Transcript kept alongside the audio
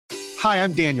Hi,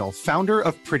 I'm Daniel, founder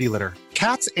of Pretty Litter.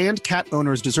 Cats and cat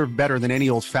owners deserve better than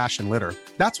any old-fashioned litter.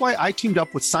 That's why I teamed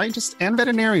up with scientists and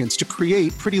veterinarians to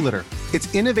create Pretty Litter.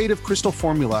 Its innovative crystal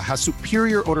formula has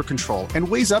superior odor control and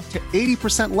weighs up to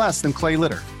 80% less than clay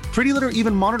litter. Pretty Litter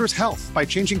even monitors health by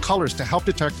changing colors to help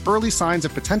detect early signs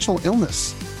of potential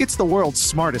illness. It's the world's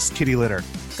smartest kitty litter.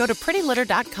 Go to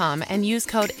prettylitter.com and use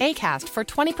code ACAST for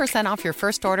 20% off your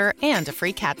first order and a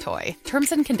free cat toy.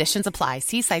 Terms and conditions apply.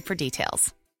 See site for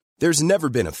details. There's never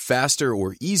been a faster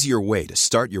or easier way to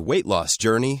start your weight loss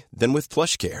journey than with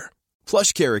PlushCare.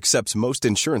 PlushCare accepts most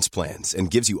insurance plans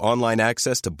and gives you online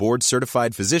access to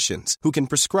board-certified physicians who can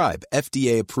prescribe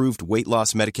FDA-approved weight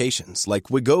loss medications like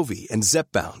Wegovy and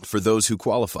Zepbound for those who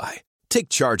qualify. Take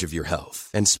charge of your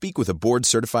health and speak with a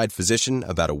board-certified physician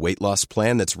about a weight loss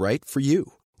plan that's right for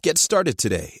you. Get started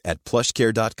today at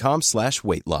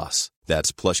plushcare.com/weight loss.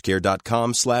 That's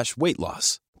plushcare.com/weight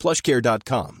loss.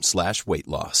 plushcare.com/weight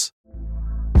loss.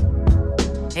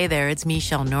 Hey there, it's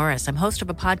Michelle Norris. I'm host of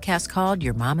a podcast called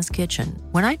Your Mama's Kitchen.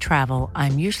 When I travel,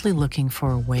 I'm usually looking for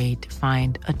a way to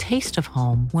find a taste of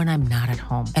home when I'm not at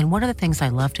home. And one of the things I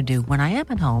love to do when I am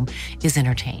at home is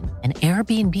entertain. And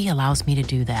Airbnb allows me to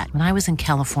do that. When I was in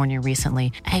California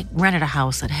recently, I rented a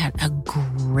house that had a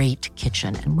great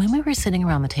kitchen. And when we were sitting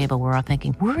around the table, we were all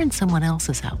thinking, we're in someone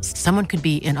else's house. Someone could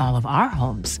be in all of our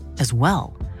homes as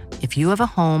well. If you have a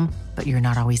home, but you're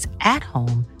not always at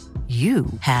home, you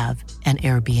have an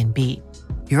Airbnb.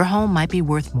 Your home might be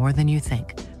worth more than you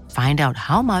think. Find out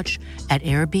how much at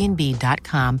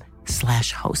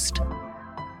airbnb.com/host.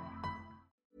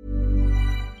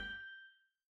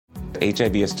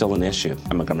 HIV is still an issue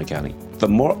in Montgomery County. The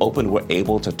more open we're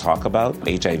able to talk about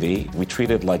HIV, we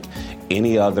treat it like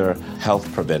any other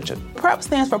health prevention. PrEP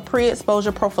stands for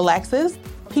pre-exposure prophylaxis.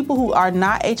 People who are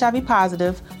not HIV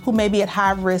positive, who may be at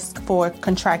high risk for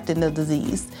contracting the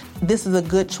disease. This is a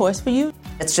good choice for you.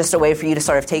 It's just a way for you to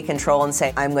sort of take control and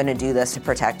say, I'm going to do this to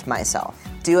protect myself.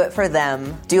 Do it for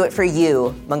them. Do it for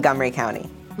you, Montgomery County.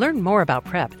 Learn more about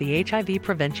PrEP, the HIV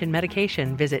prevention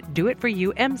medication. Visit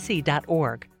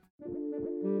doitforyoumc.org.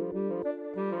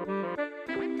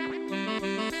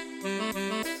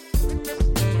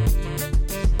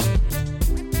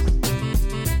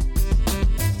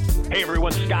 Hey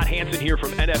everyone, Scott Hansen here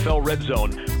from NFL Red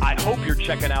Zone. I hope you're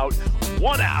checking out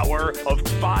 1 hour of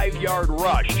 5-Yard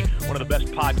Rush, one of the best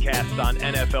podcasts on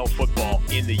NFL football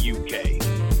in the UK.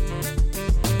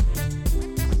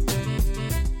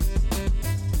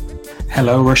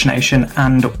 Hello Rush Nation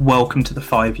and welcome to the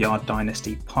 5-Yard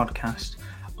Dynasty podcast.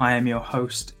 I am your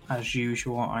host as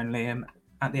usual. I'm Liam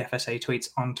at the FSA Tweets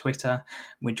on Twitter.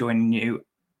 We're joining you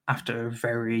after a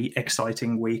very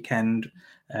exciting weekend.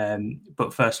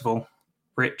 But first of all,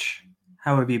 Rich,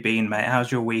 how have you been, mate?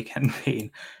 How's your weekend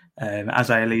been? As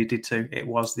I alluded to, it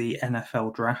was the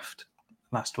NFL draft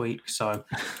last week, so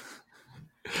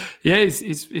yeah,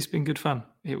 it's been good fun.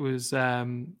 It was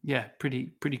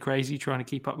pretty crazy trying to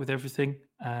keep up with everything.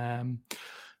 I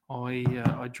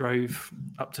drove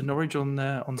up to Norwich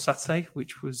on Saturday,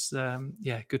 which was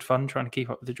good fun trying to keep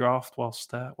up with the draft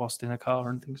whilst in a car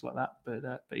and things like that.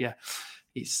 But yeah,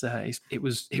 it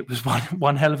was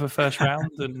one hell of a first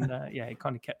round, and it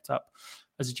kind of kept up.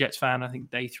 As a Jets fan, I think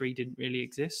day 3 didn't really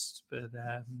exist, but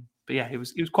yeah, it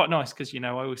was quite nice because I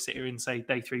always sit here and say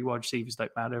day 3 wide receivers don't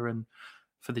matter, and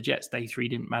for the Jets, day 3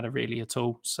 didn't matter really at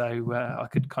all. So I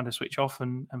could kind of switch off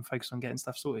and focus on getting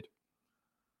stuff sorted.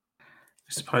 I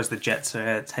suppose the Jets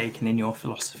are taking in your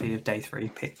philosophy of day 3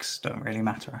 picks don't really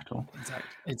matter at all.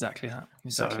 Exactly that,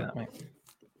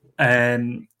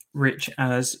 mate. Rich,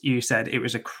 as you said, it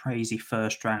was a crazy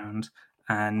first round,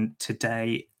 and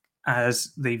today,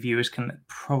 as the viewers can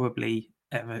probably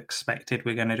have expected,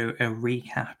 we're going to do a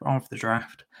recap of the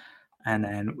draft, and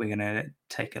then we're going to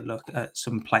take a look at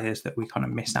some players that we kind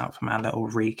of missed out from our little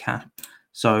recap.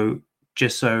 So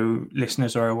just so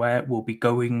listeners are aware, we'll be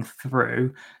going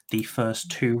through the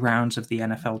first 2 rounds of the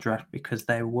NFL draft because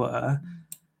there were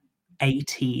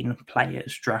 18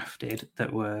 players drafted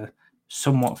that were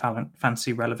somewhat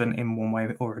fantasy relevant in one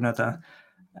way or another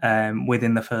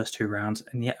within the first 2 rounds,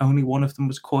 and yet only one of them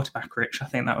was quarterback, Rich. I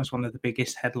think that was one of the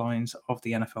biggest headlines of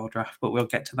the NFL draft, but we'll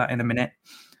get to that in a minute.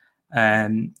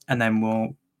 And then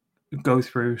we'll go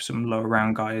through some lower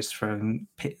round guys from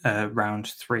round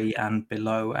 3 and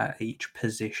below at each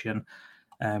position.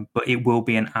 But it will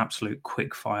be an absolute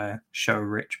quickfire show,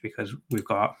 Rich, because we've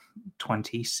got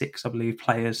 26, I believe,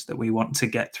 players that we want to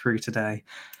get through today,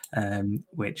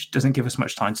 which doesn't give us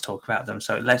much time to talk about them.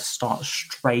 So let's start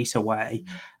straight away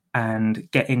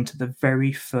and get into the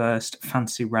very first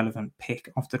fantasy relevant pick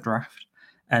of the draft.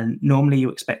 And normally you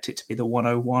expect it to be the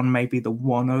 101, maybe the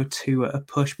 102 at a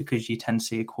push, because you tend to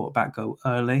see a quarterback go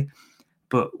early.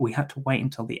 But we had to wait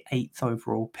until the 8th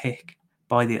overall pick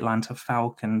by the Atlanta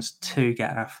Falcons to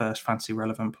get our first fantasy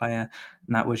relevant player.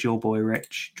 And that was your boy,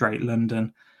 Rich, Drake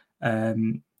London.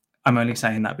 I'm only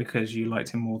saying that because you liked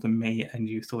him more than me and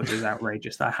you thought it was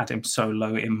outrageous that I had him so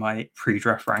low in my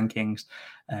pre-draft rankings.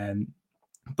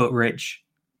 But Rich,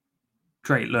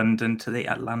 Drake London to the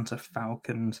Atlanta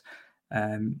Falcons.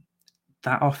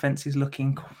 That offense is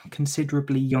looking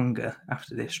considerably younger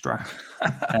after this draft.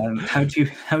 How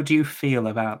do you feel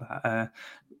about that?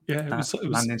 It was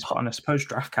landing spot, and I suppose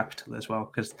draft capital as well,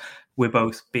 because we're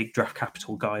both big draft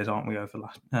capital guys, aren't we? Over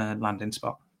landing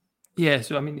spot. Yeah,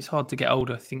 so I mean, it's hard to get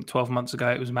older. I think 12 months ago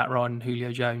it was Matt Ryan and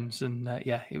Julio Jones, and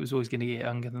it was always going to get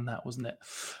younger than that, wasn't it?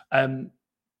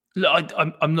 Look,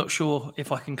 I'm not sure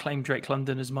if I can claim Drake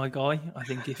London as my guy. I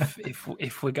think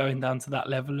if we're going down to that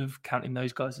level of counting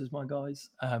those guys as my guys,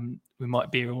 we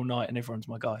might be here all night and everyone's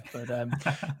my guy. But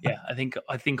I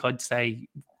think I'd say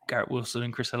Garrett Wilson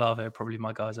and Chris Olave are probably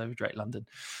my guys over Drake London.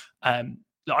 I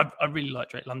really like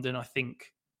Drake London. I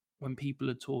think when people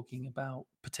are talking about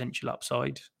potential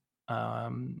upside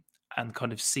and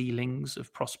kind of ceilings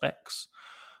of prospects,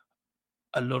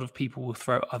 a lot of people will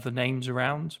throw other names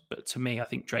around, but to me, I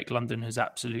think Drake London has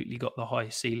absolutely got the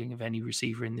highest ceiling of any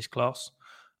receiver in this class.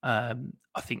 I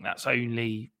think that's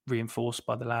only reinforced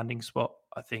by the landing spot.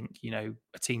 I think,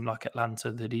 a team like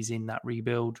Atlanta that is in that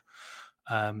rebuild,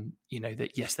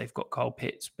 that yes, they've got Kyle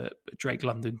Pitts, but Drake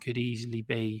London could easily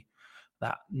be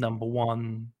that number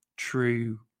one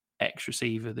true X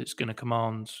receiver that's going to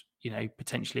command,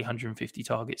 potentially 150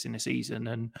 targets in a season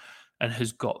and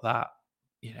has got that,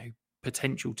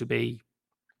 potential to be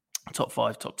top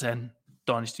 5, top 10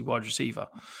 dynasty wide receiver.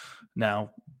 Now,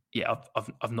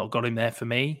 I've not got him there for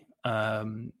me.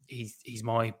 He's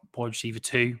my wide receiver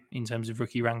 2 in terms of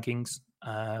rookie rankings.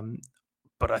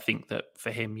 But I think that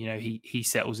for him, he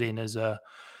settles in as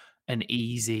an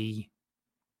easy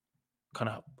kind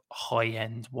of high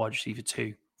end wide receiver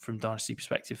 2 from dynasty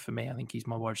perspective. For me, I think he's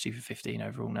my wide receiver 15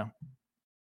 overall now.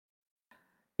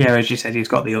 Yeah, as you said, he's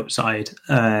got the upside.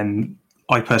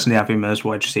 I personally have him as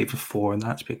wide receiver 4, and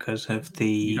that's because of the...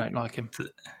 You don't like him?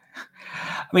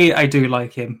 I mean, I do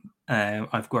like him.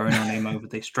 I've grown on him over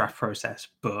this draft process,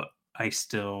 but I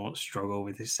still struggle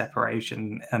with his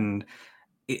separation, and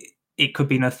it could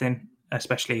be nothing,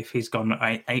 especially if he's gone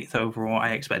 8th overall.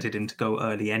 I expected him to go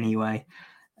early anyway.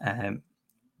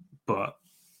 But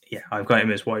yeah, I've got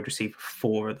him as wide receiver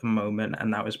 4 at the moment,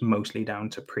 and that was mostly down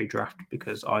to pre-draft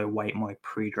because I weight my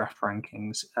pre-draft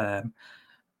rankings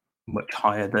much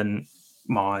higher than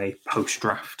my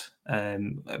post-draft,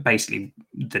 basically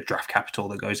the draft capital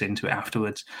that goes into it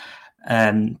afterwards.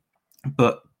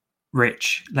 But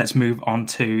Rich, let's move on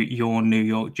to your New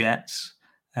York Jets.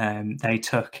 They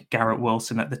took Garrett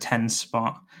Wilson at the 10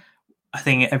 spot. I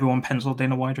think everyone penciled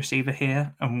in a wide receiver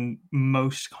here, and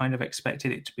most kind of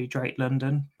expected it to be Drake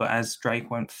London. But as Drake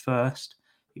went first,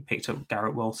 he picked up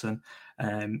Garrett Wilson.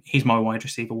 He's my wide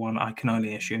receiver 1. I can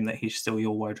only assume that he's still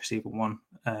your wide receiver 1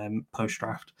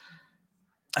 post-draft.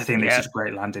 I think this is a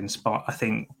great landing spot. I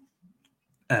think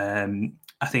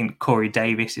Corey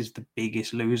Davis is the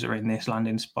biggest loser in this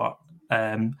landing spot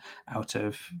out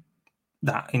of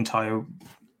that entire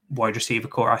wide receiver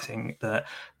core. I think that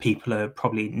people are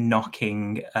probably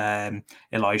knocking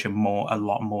Elijah Moore a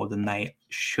lot more than they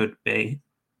should be.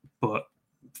 But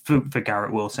for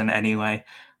Garrett Wilson anyway,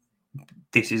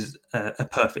 this is a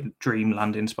perfect dream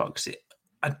landing spot because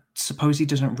I suppose he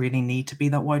doesn't really need to be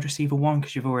that wide receiver 1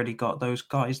 because you've already got those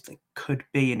guys that could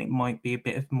be, and it might be a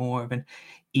bit of more of an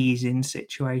ease-in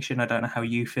situation. I don't know how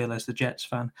you feel as the Jets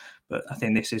fan, but I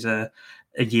think this is a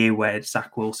year where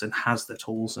Zach Wilson has the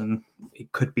tools and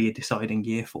it could be a deciding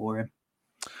year for him.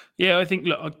 Yeah, I think,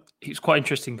 look, it's quite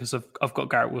interesting because I've got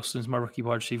Garrett Wilson as my rookie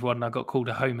wide receiver 1, and I got called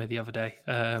a homer the other day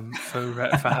for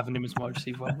having him as my wide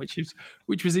receiver 1,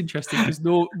 which was interesting because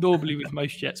normally with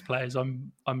most Jets players,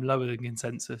 I'm lower than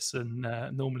consensus, and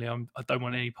normally I don't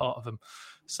want any part of them.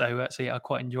 So I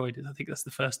quite enjoyed it. I think that's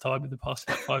the first time in the past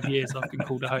 5 years I've been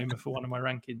called a homer for one of my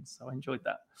rankings, so I enjoyed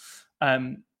that.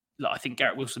 I think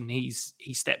Garrett Wilson, he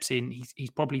steps in.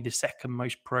 He's probably the second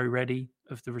most pro-ready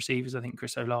of the receivers. I think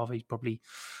Chris Olave is probably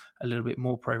a little bit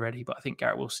more pro-ready, but I think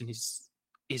Garrett Wilson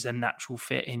is a natural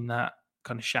fit in that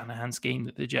kind of Shanahan scheme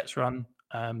that the Jets run.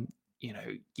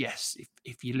 Yes,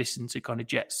 if you listen to kind of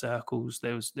Jet circles,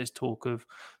 there's talk of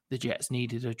the Jets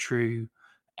needed a true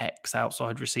X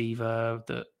outside receiver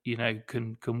that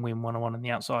can win one-on-one on the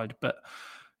outside, but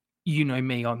you know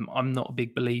me, I'm not a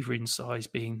big believer in size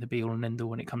being the be all and end all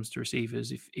when it comes to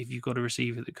receivers. If you've got a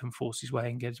receiver that can force his way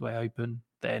and get his way open,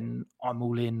 then I'm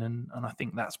all in, and I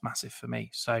think that's massive for me.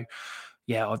 So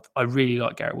yeah, I really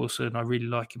like Garrett Wilson. I really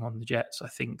like him on the Jets. I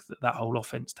think that whole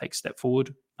offense takes a step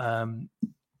forward.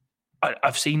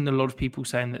 I've seen a lot of people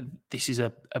saying that this is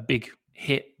a big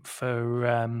hit for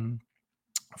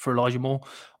Elijah Moore.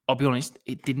 I'll be honest,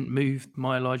 it didn't move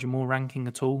my Elijah Moore ranking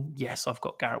at all. Yes, I've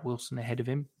got Garrett Wilson ahead of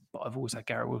him, but I've always had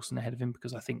Garrett Wilson ahead of him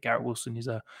because I think Garrett Wilson is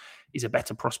a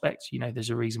better prospect. You know, there's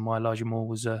a reason why Elijah Moore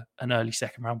was an early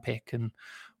second round pick and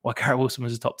why Garrett Wilson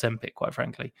was a top 10 pick, quite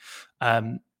frankly.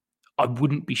 I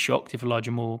wouldn't be shocked if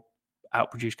Elijah Moore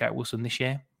outproduced Garrett Wilson this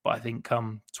year, but I think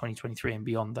come 2023 and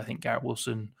beyond, I think Garrett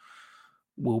Wilson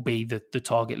will be the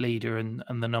target leader and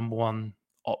the number one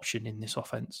option in this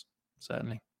offense,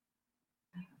 certainly.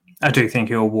 I do think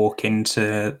he'll walk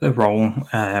into the role.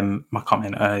 My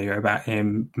comment earlier about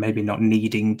him maybe not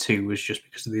needing to was just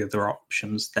because of the other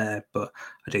options there, but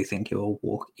I do think he'll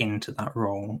walk into that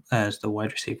role as the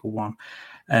wide receiver one.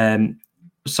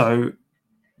 So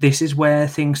this is where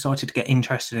things started to get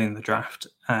interested in the draft,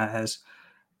 as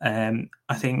I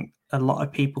think a lot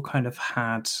of people kind of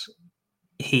had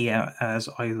here as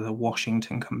either the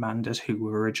Washington Commanders, who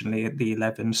were originally at the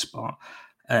 11 spot,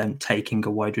 taking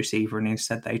a wide receiver, and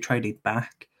instead they traded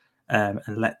back and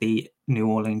let the New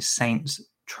Orleans Saints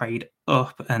trade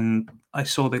up. And I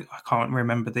saw I can't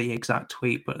remember the exact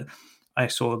tweet, but I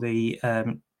saw the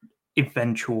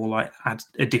eventual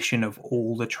addition of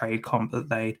all the trade comp that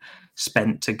they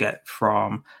spent to get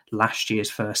from last year's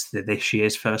first to this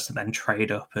year's first, and then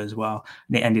trade up as well.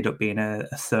 And it ended up being a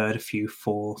third, a few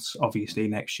fourths, obviously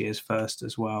next year's first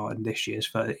as well, and this year's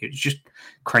first. It was just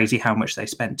crazy how much they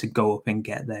spent to go up and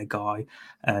get their guy.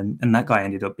 And that guy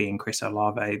ended up being Chris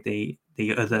Olave,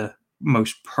 the other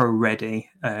most pro-ready,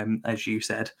 as you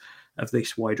said, of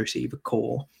this wide receiver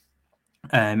core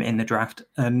in the draft.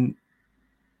 And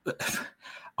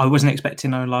I wasn't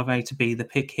expecting Olave to be the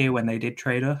pick here when they did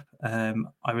trade up.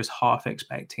 I was half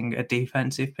expecting a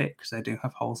defensive pick because they do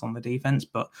have holes on the defense,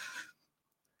 but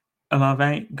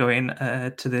Olave going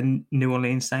to the New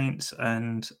Orleans Saints,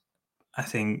 and I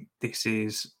think this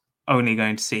is only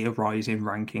going to see a rise in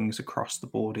rankings across the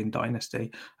board in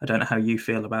Dynasty. I don't know how you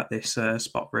feel about this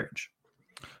spot, Rich.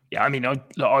 Yeah, I mean,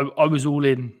 I was all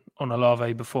in on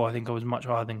Olave before. I think I was much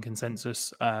higher than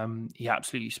consensus. He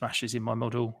absolutely smashes in my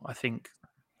model. I think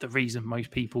the reason most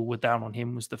people were down on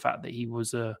him was the fact that he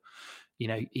was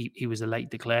he was a late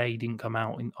declare. He didn't come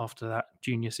out after that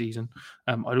junior season.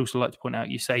 I'd also like to point out,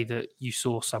 you say that you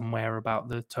saw somewhere about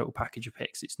the total package of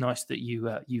picks. It's nice that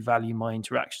you value my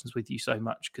interactions with you so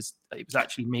much, because it was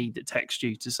actually me that texted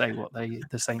you to say what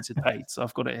the Saints had paid. So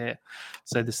I've got it here.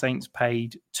 So the Saints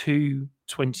paid 2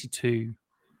 22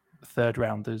 third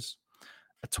rounders,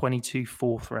 a 22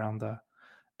 fourth rounder,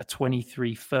 a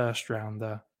 23 first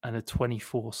rounder, and a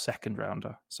 24 second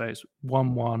rounder. So it's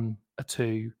 1-1, a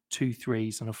 2, 2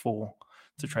 3s, and a 4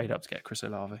 to trade up to get Chris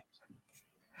Olave.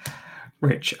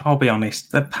 Rich, I'll be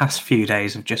honest, the past few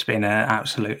days have just been an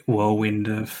absolute whirlwind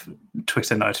of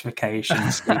Twitter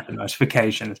notifications,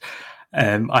 notifications.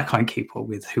 I can't keep up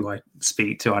with who I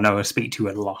speak to. I know I speak to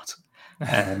a lot.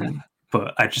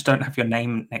 But I just don't have your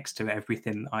name next to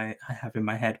everything I have in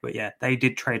my head. But yeah, they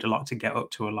did trade a lot to get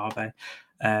up to Olave.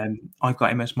 I've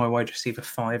got him as my wide receiver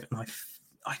 5, and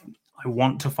I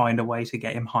want to find a way to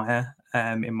get him higher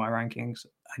in my rankings.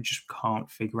 I just can't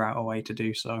figure out a way to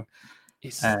do so.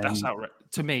 That's outrageous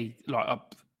to me. Like,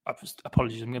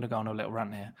 apologies, I'm going to go on a little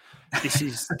rant here. This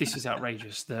is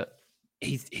outrageous that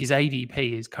his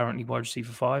ADP is currently wide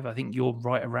receiver 5. I think you're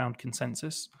right around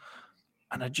consensus.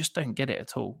 And I just don't get it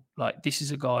at all. Like, this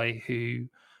is a guy who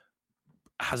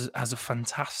has a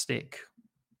fantastic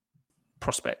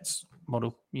prospects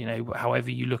model. You know, however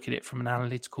you look at it from an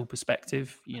analytical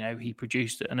perspective, you know, he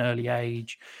produced at an early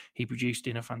age. He produced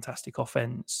in a fantastic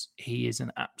offense. He is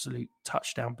an absolute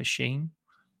touchdown machine.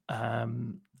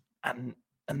 And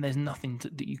there's nothing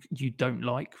that you don't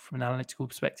like from an analytical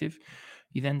perspective.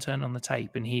 You then turn on the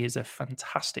tape and he is a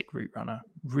fantastic route runner,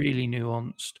 really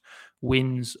nuanced,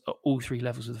 wins at all 3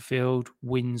 levels of the field,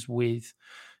 wins with,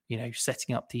 you know,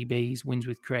 setting up DBs, wins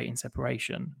with creating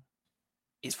separation.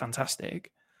 It's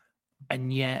fantastic.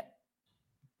 And yet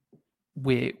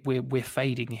we're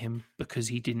fading him because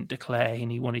he didn't declare and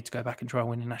he wanted to go back and try and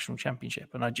win a national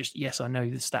championship. And I know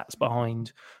the stats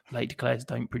behind late declares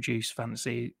don't produce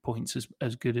fantasy points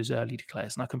as good as early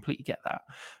declares. And I completely get that.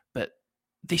 But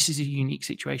this is a unique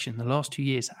situation. The last 2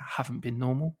 years haven't been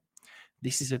normal.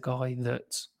 This is a guy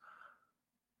that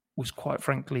was, quite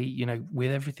frankly, you know,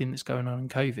 with everything that's going on in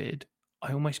COVID,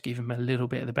 I almost give him a little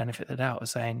bit of the benefit of the doubt of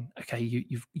saying, okay,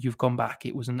 you've gone back.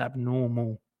 It was an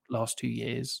abnormal last 2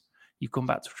 years. You've gone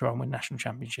back to try and win national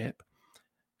championship.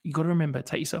 You've got to remember,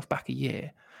 take yourself back a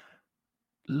year.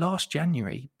 Last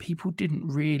January, people didn't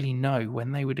really know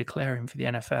when they were declaring for the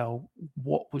NFL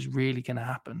what was really going to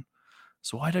happen.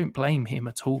 So I don't blame him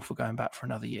at all for going back for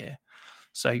another year.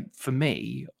 So for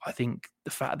me, I think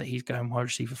the fact that he's going wide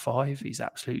receiver 5 is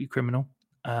absolutely criminal.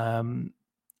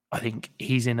 I think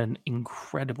he's in an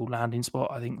incredible landing spot.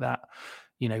 I think that,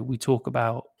 we talk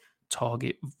about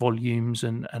target volumes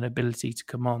and ability to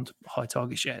command high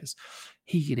target shares.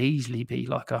 He could easily be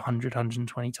like 100,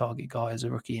 120 target guy as a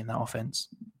rookie in that offense.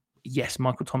 Yes,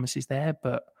 Michael Thomas is there,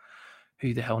 but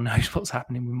who the hell knows what's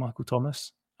happening with Michael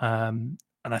Thomas?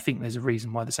 And I think there's a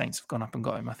reason why the Saints have gone up and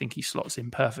got him. I think he slots in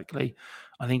perfectly.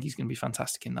 I think he's going to be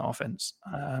fantastic in that offense.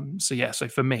 So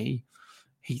for me,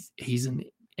 he's an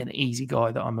easy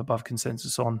guy that I'm above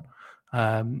consensus on.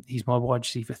 He's my wide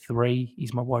receiver 3.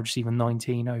 He's my wide receiver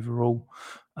 19 overall.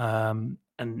 And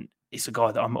it's a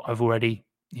guy that I've already,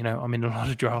 I'm in a lot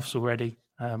of drafts already.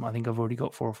 I think I've already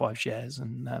got 4 or 5 shares,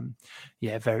 and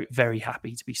very, very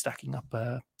happy to be stacking up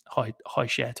high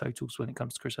share totals when it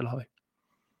comes to Chris Olave.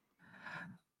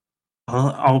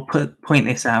 I'll point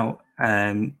this out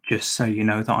just so you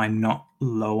know that I'm not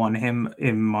low on him.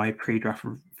 In my pre-draft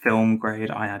film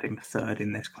grade, I had him 3rd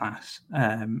in this class.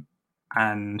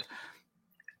 And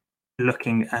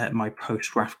looking at my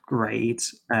post-draft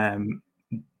grades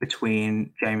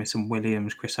between Jameson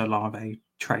Williams, Chris Olave,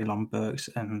 Treylon Burks,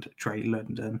 and Drake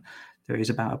London, there is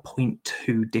about a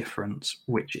 0.2 difference,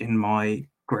 which in my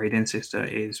grading system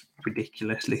is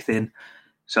ridiculously thin.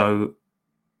 So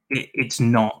it's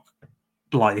not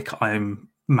like I'm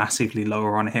massively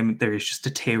lower on him. There is just a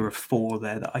tier of 4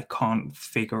 there that I can't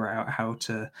figure out how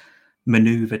to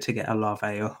maneuver to get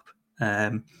Olave up.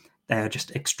 They are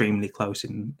just extremely close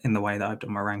in the way that I've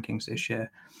done my rankings this year.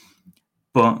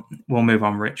 But we'll move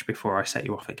on, Rich, before I set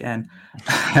you off again.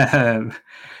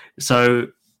 So,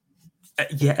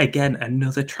 yet again,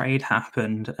 another trade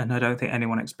happened, and I don't think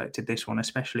anyone expected this one,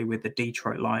 especially with the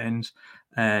Detroit Lions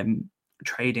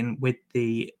trading with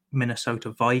the Minnesota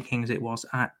Vikings. It was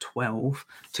at 12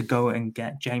 to go and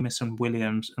get Jameson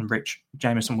Williams. And Rich,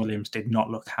 Jameson Williams did not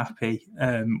look happy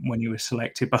when he was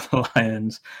selected by the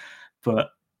Lions.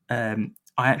 But I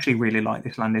actually really like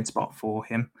this landing spot for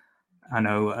him. I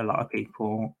know a lot of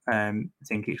people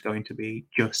think he's going to be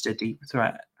just a deep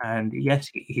threat. And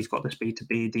yes, he's got the speed to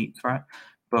be a deep threat.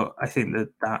 But I think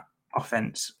that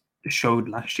offense showed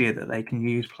last year that they can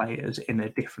use players in a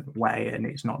different way. And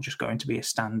it's not just going to be a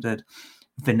standard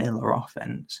vanilla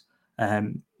offense.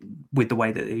 With the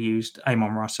way that they used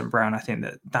Amon-Ra St. Brown, I think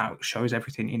that shows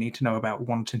everything you need to know about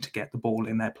wanting to get the ball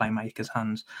in their playmakers'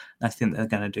 hands. And I think they're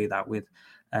going to do that with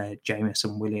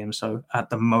Jameson Williams. So at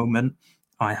the moment,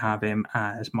 I have him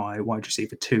as my wide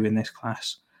receiver 2 in this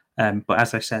class. But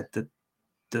as I said,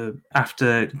 the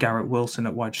after Garrett Wilson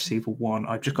at wide receiver 1,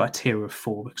 I've just got a tier of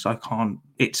 4 because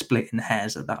it's splitting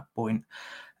hairs at that point.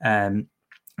 And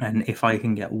if I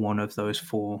can get one of those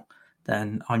 4,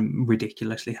 then I'm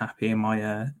ridiculously happy in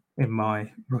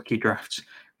my rookie drafts.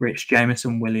 Rich,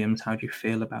 Jameson Williams, how do you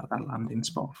feel about that landing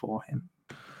spot for him?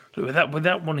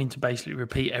 Without wanting to basically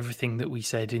repeat everything that we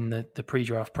said in the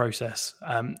pre-draft process,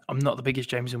 I'm not the biggest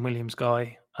Jameson Williams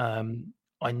guy.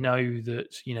 I know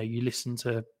that you listen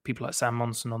to people like Sam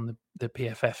Monson on the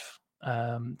PFF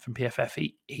from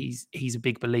PFF. He's a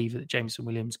big believer that Jameson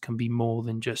Williams can be more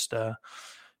than just a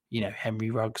Henry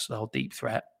Ruggs style deep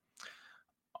threat.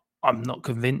 I'm not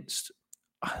convinced.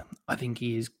 I think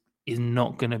he is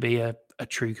not going to be a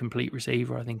true complete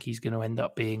receiver. I think he's going to end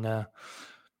up being a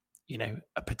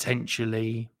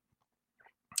potentially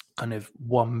kind of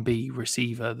 1B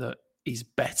receiver that is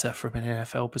better from an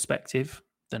NFL perspective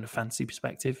than a fantasy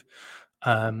perspective.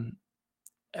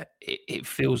 It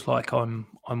feels like I'm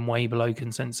way below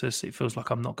consensus. It feels like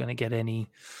I'm not going to get any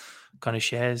kind of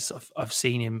shares. I've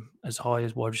seen him as high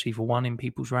as wide receiver 1 in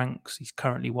people's ranks. He's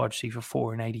currently wide receiver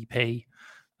 4 in ADP.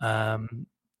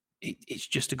 It's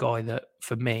just a guy that,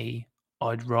 for me,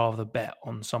 I'd rather bet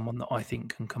on someone that I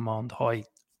think can command high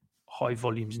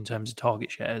volumes in terms of target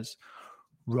shares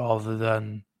rather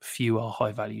than fewer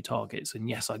high value targets. And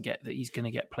yes, I get that he's going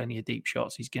to get plenty of deep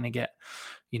shots. He's going to get,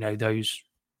 those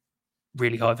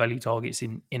really high value targets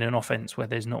in an offense where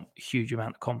there's not a huge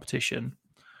amount of competition.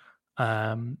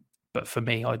 But for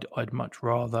me, I'd much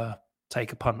rather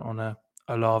take a punt on a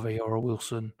Olave or a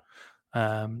Wilson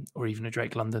or even a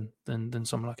Drake London than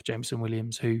someone like a Jameson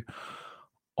Williams, who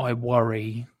I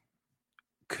worry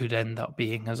could end up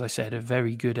being, as I said, a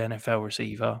very good NFL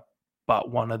receiver, but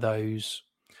one of those,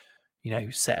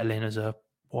 settle in as a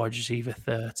wide receiver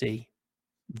 30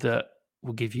 that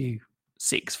will give you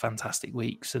 6 fantastic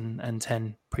weeks and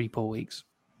 10 pretty poor weeks.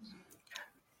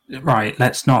 Right,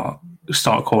 let's not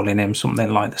start calling him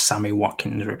something like the Sammy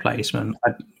Watkins replacement.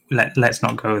 Let's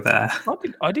not go there.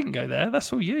 I didn't go there.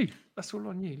 That's all you. That's all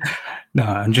on you. No,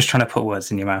 I'm just trying to put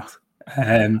words in your mouth.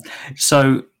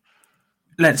 So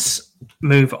let's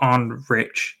move on,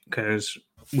 Rich, because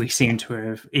we seem to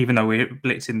have, even though we're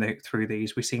blitzing through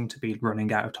these, we seem to be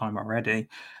running out of time already.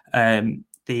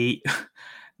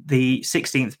 The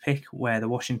 16th pick, where the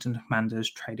Washington Commanders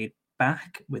traded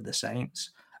back with the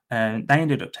Saints, they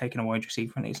ended up taking a wide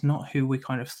receiver, and it's not who we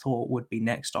kind of thought would be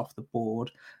next off the board.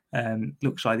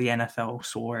 Looks like the NFL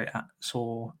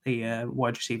saw the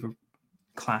wide receiver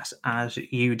class as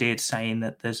you did, saying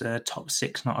that there's a top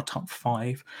 6, not a top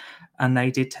 5, and they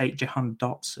did take Jahan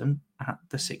Dotson at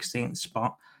the 16th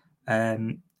spot.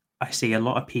 I see a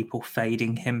lot of people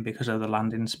fading him because of the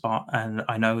landing spot, and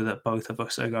I know that both of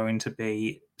us are going to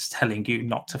be telling you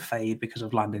not to fade because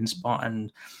of landing spot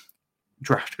and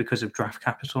draft because of draft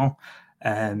capital.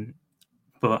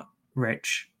 But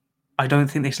Rich, I don't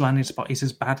think this landing spot is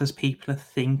as bad as people are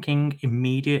thinking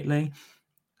immediately.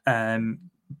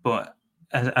 But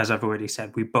as I've already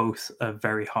said, we both are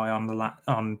very high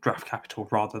on draft capital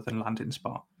rather than landing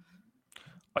spot.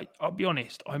 I'll be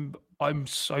honest, I'm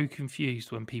so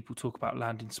confused when people talk about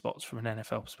landing spots from an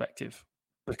NFL perspective,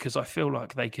 because I feel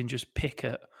like they can just pick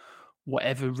at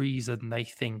whatever reason they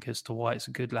think as to why it's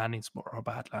a good landing spot or a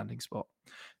bad landing spot.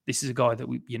 This is a guy that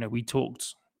we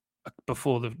talked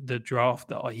before the draft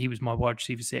that he was my wide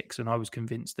receiver 6, and I was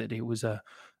convinced that it was a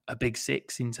big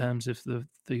 6 in terms of the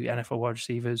NFL wide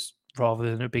receivers rather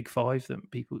than a big 5 that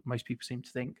most people seem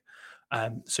to think.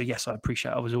 So yes, I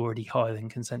appreciate I was already higher than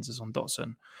consensus on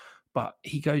Dotson, but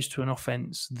he goes to an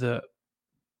offense that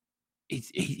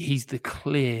he's the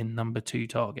clear number 2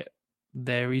 target.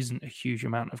 There isn't a huge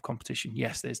amount of competition.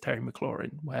 Yes, there's Terry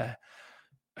McLaurin, where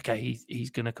he's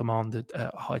going to command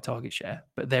a high target share,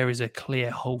 but there is a clear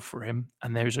hole for him,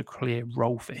 and there is a clear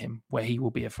role for him where he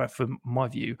will be, from my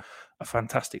view, a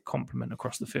fantastic complement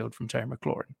across the field from Terry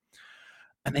McLaurin.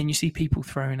 And then you see people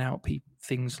throwing out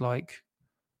things like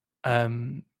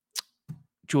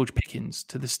George Pickens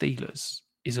to the Steelers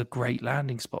is a great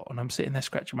landing spot, and I'm sitting there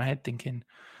scratching my head thinking,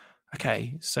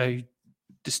 okay, so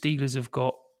the Steelers have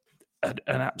got an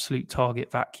absolute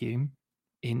target vacuum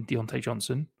in Deontay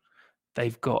Johnson.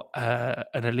 They've got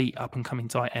an elite up-and-coming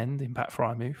tight end in Pat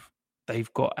Freiermuth.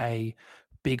 They've got a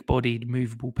big-bodied,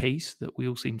 movable piece that we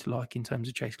all seem to like in terms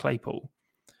of Chase Claypool.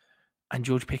 And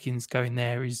George Pickens going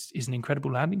there is an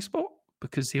incredible landing spot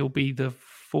because he'll be the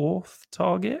 4th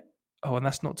target. Oh, and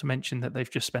that's not to mention that they've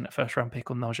just spent a first-round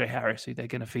pick on Najee Harris, who they're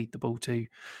going to feed the ball to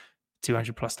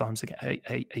 200-plus times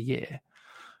a year.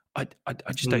 I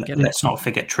just don't get it. Let's not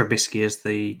forget Trubisky as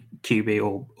the QB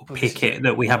or Pickett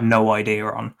that we have no idea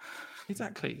on.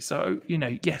 Exactly. So,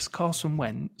 yes, Carson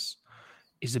Wentz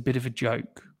is a bit of a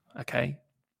joke, okay?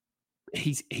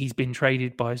 He's been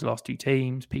traded by his last 2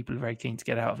 teams. People are very keen to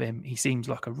get out of him. He seems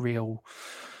like a real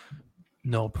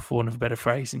knob, for want of a better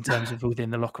phrase, in terms of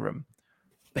within the locker room.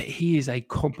 But he is a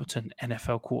competent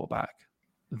NFL quarterback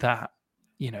that,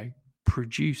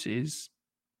 produces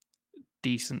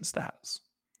decent stats.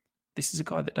 This is a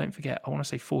guy that, don't forget, I want to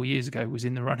say 4 years ago was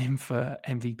in the running for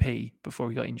MVP before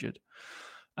he got injured.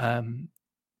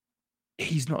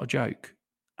 He's not a joke.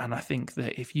 And I think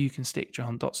that if you can stick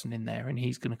Jahan Dotson in there and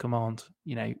he's going to command,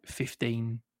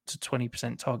 15 to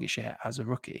 20% target share as a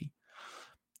rookie,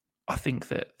 I think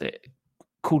that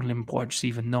calling him wide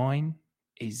receiver 9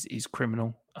 is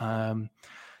criminal.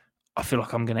 I feel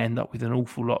like I'm going to end up with an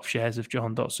awful lot of shares of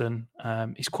Jahan Dotson.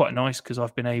 It's quite nice because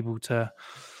I've been able to,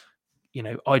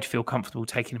 I'd feel comfortable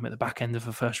taking him at the back end of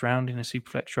a first round in a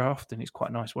Superflex draft. And it's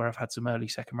quite nice where I've had some early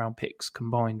second round picks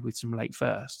combined with some late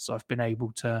firsts. So I've been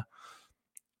able to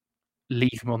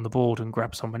leave him on the board and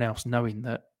grab someone else, knowing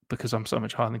that because I'm so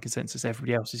much higher than consensus,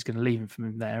 everybody else is going to leave him from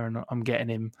him there. And I'm getting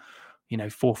him,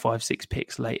 4, 5, 6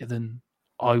 picks later than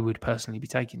I would personally be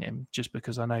taking him, just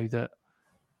because I know that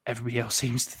everybody else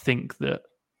seems to think that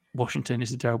Washington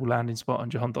is a terrible landing spot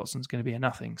and Jahan Dotson's going to be a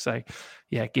nothing. So,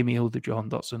 yeah, give me all the Jahan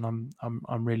Dotson.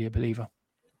 I'm really a believer.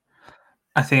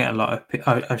 I think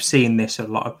I've seen this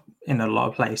in a lot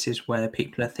of places where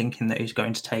people are thinking that he's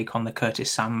going to take on the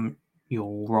Curtis Samuel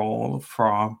role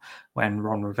from when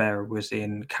Ron Rivera was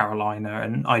in Carolina,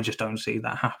 and I just don't see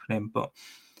that happening. But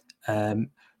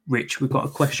Rich, we've got a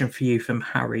question for you from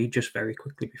Harry, just very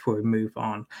quickly before we move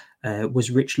on.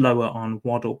 Was Rich lower on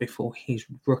Waddle before his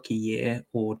rookie year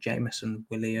or Jameson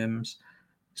Williams?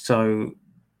 So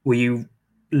were you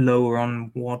lower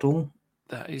on Waddle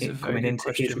that is a going into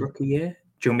question. his rookie year?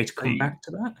 Do you want me to come back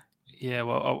to that? Yeah,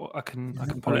 well, I can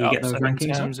pull While it you up. get those So in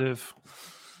rankings terms of,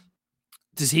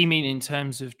 does he mean in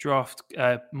terms of draft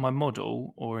my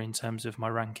model or in terms of my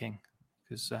ranking?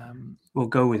 Because we'll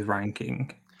go with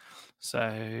ranking. So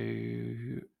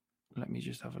let me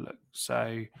just have a look.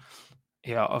 So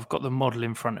yeah, I've got the model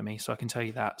in front of me, so I can tell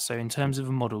you that. So in terms of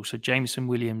a model, so Jameson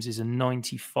Williams is a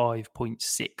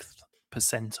 95.6th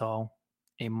percentile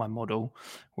in my model,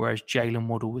 whereas Jalen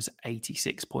Waddle was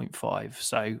 86.5.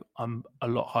 So I'm a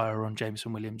lot higher on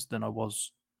Jameson Williams than I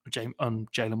was on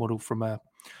Jalen Waddle from a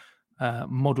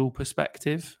model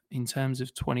perspective. In terms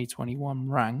of 2021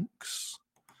 ranks,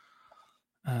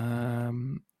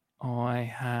 I've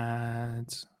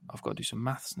got to do some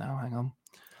maths now. Hang on.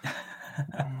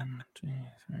 1, 2,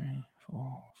 3,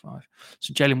 4, 5.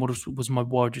 So Jalen Waddle was my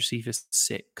wide receiver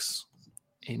 6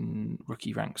 in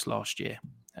rookie ranks last year,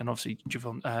 and obviously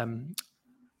Jalen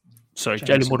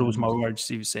Waddle was my wide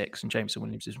receiver 6, and Jameson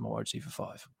Williams is my wide receiver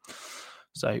 5.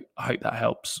 So I hope that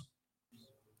helps.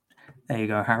 There you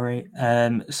go, Harry.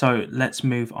 So let's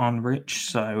move on, Rich.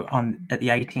 So at the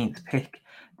 18th pick,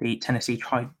 the Tennessee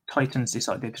Titans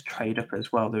decided to trade up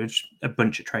as well. There was a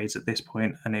bunch of trades at this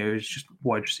point, and it was just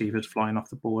wide receivers flying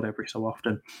off the board every so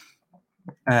often.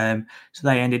 So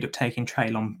they ended up taking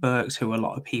Treylon Burks, who a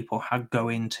lot of people had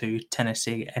going to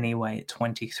Tennessee anyway at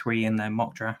 23 in their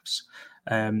mock drafts.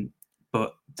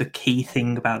 But the key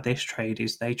thing about this trade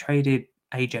is they traded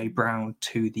A.J. Brown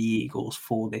to the Eagles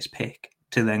for this pick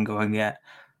to then go and get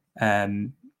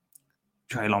Treylon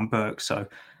Burks. So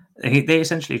they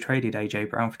essentially traded A.J.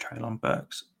 Brown for Treylon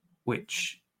Burks,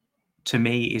 which to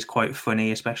me is quite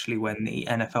funny, especially when the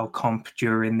NFL comp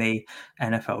during the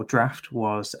NFL draft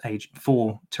was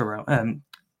for Treylon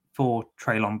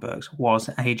Burks was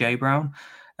A.J. Brown.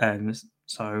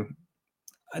 So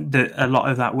a lot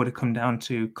of that would have come down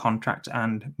to contract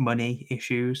and money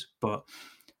issues, but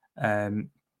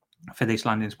for this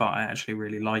landing spot, I actually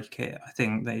really like it. I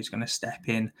think that he's going to step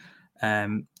in. I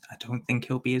don't think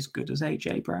he'll be as good as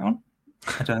A.J. Brown.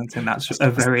 I don't think that's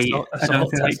a very. I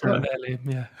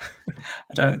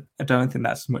don't think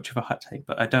that's much of a hot take,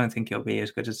 but I don't think he'll be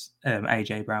as good as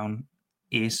A.J. Brown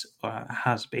is or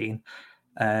has been.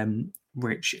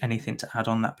 Rich, anything to add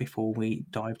on that before we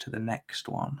dive to the next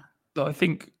one? I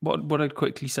think what I'd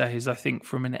quickly say is I think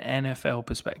from an NFL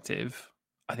perspective,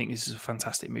 I think this is a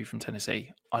fantastic move from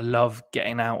Tennessee. I love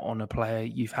getting out on a player.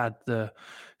 You've had the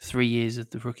 3 years of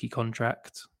the rookie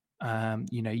contract.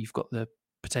 You've got the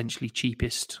potentially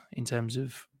cheapest in terms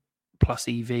of plus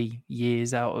EV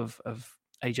years out of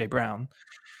A.J. Brown.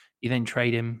 You then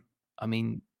trade him. I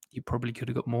mean, you probably could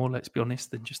have got more, let's be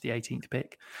honest, than just the 18th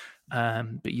pick.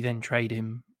 But you then trade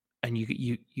him and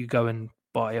you go and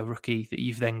buy a rookie that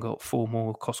you've then got 4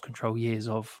 more cost control years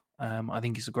of. I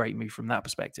think it's a great move from that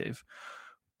perspective.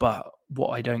 But what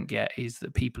I don't get is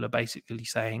that people are basically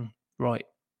saying, right,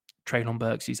 Treylon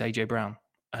Burks is A.J. Brown.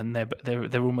 And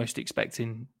they're almost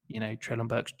expecting, Treylon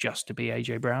Burks just to be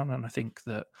A.J. Brown. And I think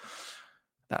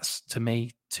that's, to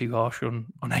me, too harsh on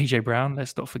A.J. Brown.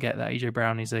 Let's not forget that A.J.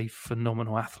 Brown is a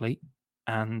phenomenal athlete.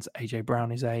 And A.J.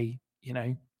 Brown is a,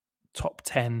 top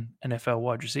 10 NFL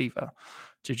wide receiver.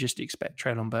 To just expect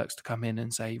Treylon Burks to come in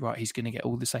and say, right, he's going to get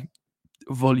all the same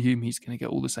volume, he's going to get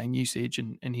all the same usage,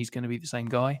 and he's going to be the same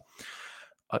guy.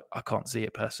 I can't see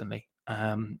it personally.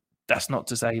 That's not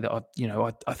to say that I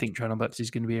think Treylon Burks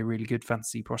is going to be a really good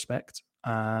fantasy prospect.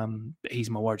 But he's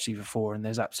my wide receiver 4, and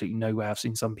there's absolutely no way. I've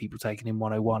seen some people taking him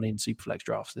 101 in Superflex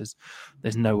drafts.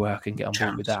 There's no way I can get on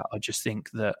board with that. I just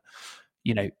think that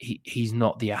he's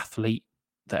not the athlete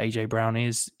that A.J. Brown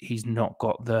is. He's not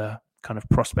got the kind of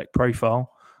prospect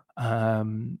profile.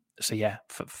 So yeah,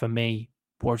 for me,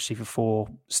 wide receiver 4,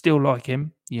 still like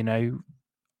him,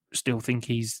 still think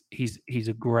he's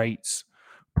a great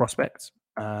prospect,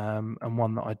 and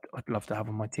one that I'd love to have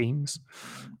on my teams.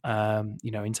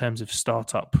 In terms of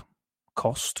startup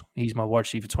cost, he's my wide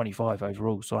receiver 25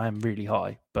 overall, so I am really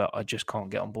high, but I just can't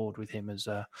get on board with him as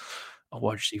a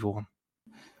wide receiver 1.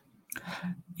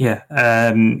 Yeah,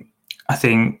 I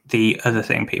think the other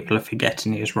thing people are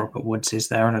forgetting is Robert Woods is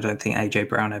there, and I don't think A.J.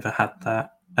 Brown ever had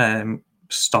that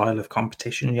style of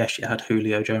competition. Yes, you had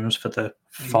Julio Jones for the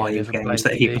 5 games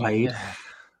that he played.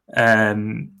 Yeah.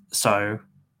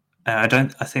 I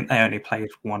think they only played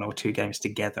 1 or 2 games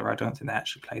together. I don't think they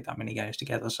actually played that many games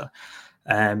together. So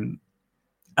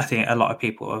I think a lot of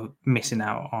people are missing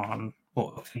out on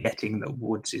or forgetting that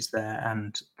Woods is there,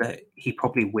 and that he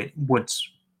probably Woods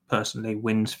personally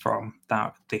wins from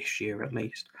that this year at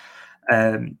least.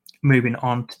 Moving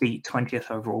on to the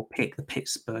 20th overall pick, the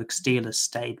Pittsburgh Steelers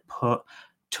stayed put,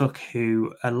 took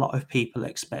who a lot of people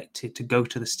expected to go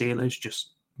to the Steelers,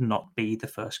 just not be the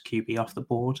first QB off the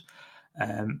board.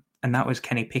 And that was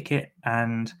Kenny Pickett.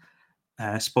 And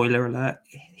spoiler alert,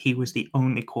 he was the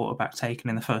only quarterback taken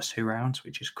in the first 2 rounds,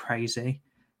 which is crazy.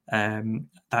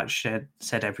 That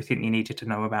said everything you needed to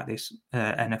know about this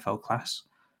NFL class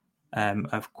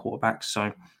of quarterbacks.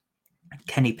 So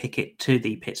Kenny Pickett to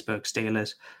the Pittsburgh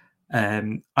Steelers.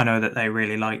 I know that they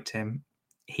really liked him.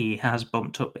 He has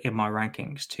bumped up in my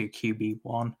rankings to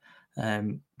QB1.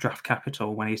 Draft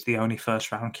capital, when he's the only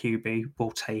first-round QB,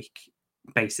 will take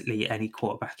basically any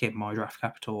quarterback in my draft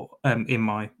capital, in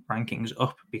my rankings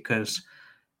up, because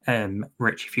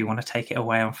Rich, if you want to take it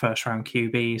away on first-round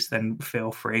QBs, then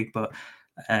feel free. But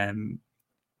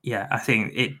I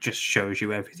think it just shows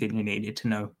you everything you needed to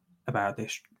know about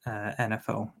this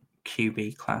NFL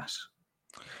QB class.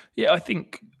 Yeah, I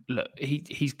think, look,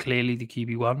 he's clearly the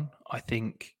QB1. I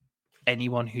think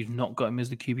anyone who's not got him as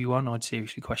the QB1, I'd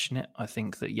seriously question it. I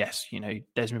think that, yes,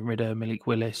 Desmond Ridder, Malik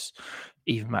Willis,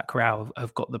 even Matt Corral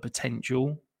have got the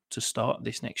potential to start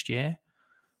this next year,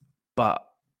 but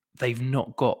they've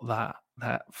not got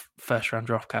that first-round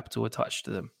draft capital attached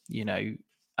to them.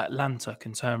 Atlanta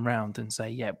can turn around and say,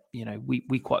 yeah,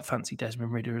 we quite fancy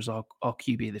Desmond Ridder as our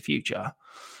QB of the future,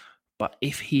 but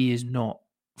if he is not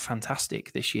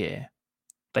fantastic this year,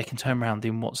 they can turn around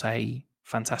in what's a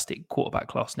fantastic quarterback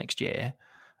class next year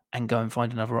and go and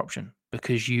find another option,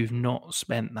 because you've not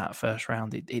spent that first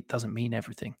round. It doesn't mean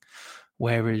everything.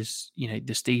 Whereas, the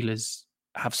Steelers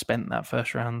have spent that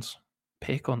first round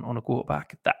pick on a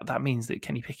quarterback. That means that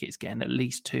Kenny Pickett's getting at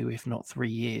least 2, if not 3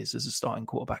 years as a starting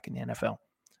quarterback in the NFL.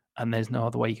 And there's no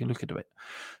other way you can look at it.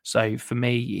 So for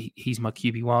me, he's my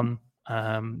QB1.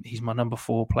 He's my number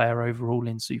 4 player overall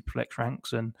in Superflex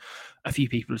ranks, and a few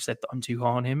people have said that I'm too high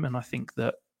on him, and I think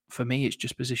that for me it's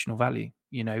just positional value.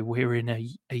 We're in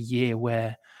a year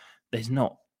where there's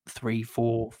not 3,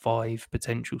 4, 5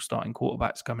 potential starting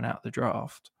quarterbacks coming out of the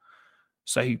draft,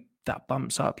 so that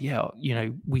bumps up.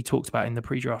 We talked about in the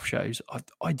pre-draft shows,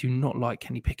 I do not like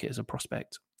Kenny Pickett as a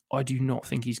prospect. I do not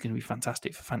think he's going to be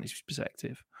fantastic for fantasy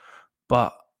perspective,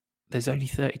 but there's only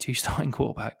 32 starting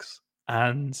quarterbacks.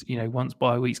 And, once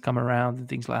bye weeks come around and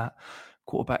things like that,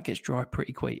 quarterback gets dry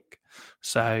pretty quick.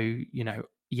 So,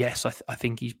 yes, I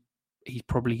think he's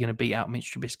probably going to beat out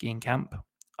Mitch Trubisky in camp.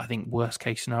 I think worst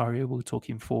case scenario, we're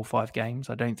talking 4 or 5 games.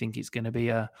 I don't think it's going to be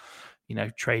a,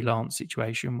 Trey Lance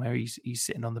situation where he's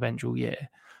sitting on the bench all year.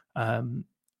 I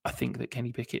think that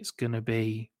Kenny Pickett's going to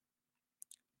be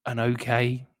an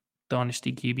okay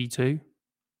dynasty QB2.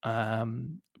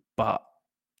 But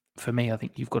for me, I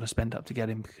think you've got to spend up to get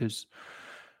him, because,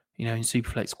 in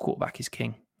Superflex, quarterback is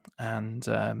king. And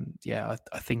I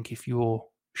think if you're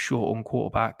short on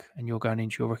quarterback and you're going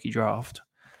into your rookie draft,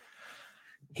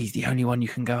 he's the only one you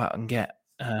can go out and get.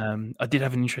 I did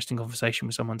have an interesting conversation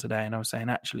with someone today, and I was saying,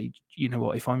 actually, you know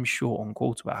what? If I'm short on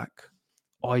quarterback,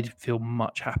 I'd feel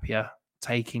much happier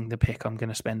taking the pick I'm going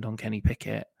to spend on Kenny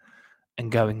Pickett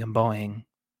and going and buying,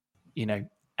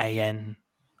 AN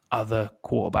other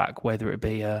quarterback, whether it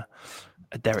be a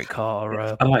Derek Carr,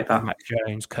 or I like that. Mac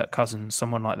Jones, Kirk Cousins,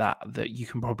 someone like that you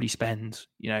can probably spend,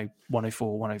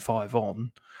 104, 105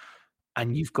 on,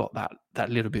 and you've got that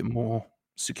little bit more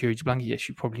security blanket. Yes,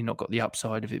 you've probably not got the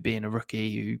upside of it being a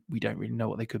rookie who we don't really know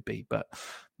what they could be, but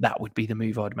that would be the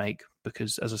move I'd make,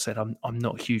 because, as I said, I'm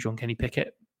not huge on Kenny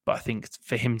Pickett, but I think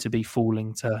for him to be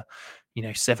falling to,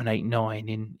 7, 8, 9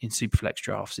 in Superflex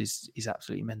drafts is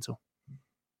absolutely mental.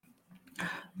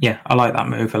 Yeah, I like that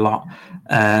move a lot.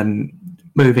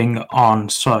 Moving on,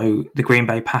 so the Green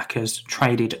Bay Packers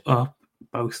traded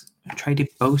both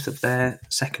of their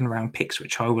second round picks,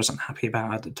 which I wasn't happy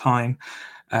about at the time,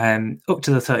 up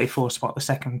to the 34th spot, the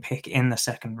second pick in the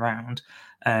second round,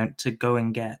 to go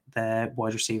and get their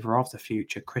wide receiver of the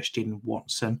future, Christian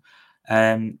Watson.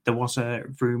 There was a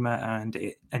rumor, and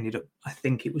it ended up, I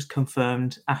think it was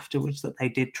confirmed afterwards, that they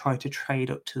did try to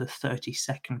trade up to the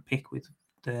 32nd pick with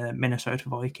the Minnesota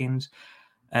Vikings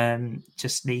to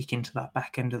sneak into that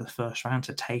back end of the first round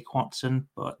to take Watson,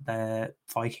 but the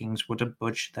Vikings wouldn't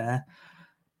budge there.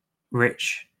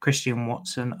 Rich, Christian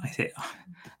Watson, I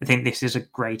think this is a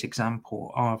great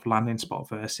example of landing spot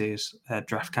versus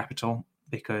draft capital,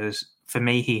 because for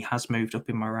me, he has moved up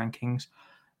in my rankings.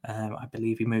 I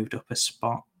believe he moved up a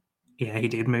spot. Yeah, he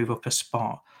did move up a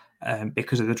spot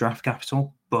because of the draft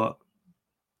capital, but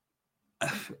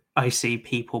I see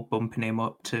people bumping him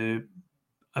up to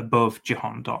above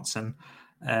Jahan Dotson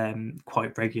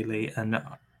quite regularly, and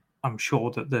I'm sure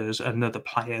that there's another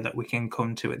player that we can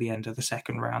come to at the end of the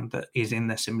second round that is in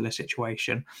a similar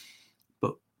situation.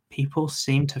 But people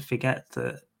seem to forget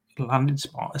that landing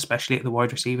spot, especially at the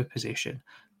wide receiver position,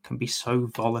 can be so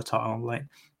volatile. Like,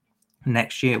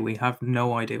 next year, we have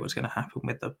no idea what's going to happen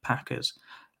with the Packers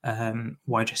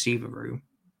wide receiver room.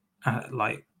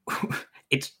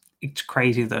 It's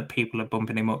crazy that people are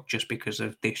bumping him up just because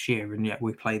of this year, and yet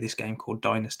we play this game called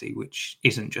Dynasty, which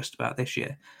isn't just about this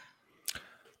year.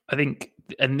 I think,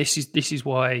 and this is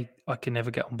why I can never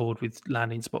get on board with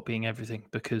landing spot being everything,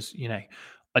 because, you know,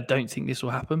 I don't think this will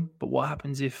happen. But what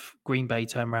happens if Green Bay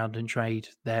turn around and trade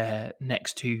their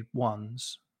next 2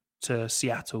 ones to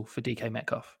Seattle for DK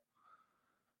Metcalf?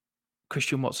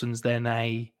 Christian Watson's then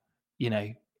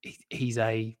he's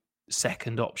a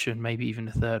second option, maybe even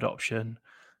a third option,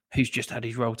 who's just had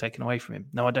his role taken away from him.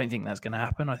 No, I don't think that's going to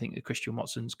happen. I think that Christian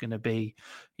Watson's going to be,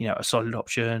 you know, a solid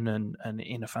option and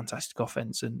in a fantastic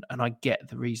offense. And I get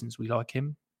the reasons we like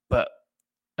him. But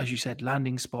as you said,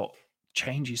 landing spot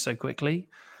changes so quickly.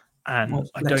 And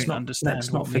I don't understand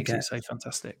what makes it so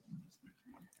fantastic.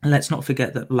 Let's not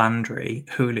forget that Landry,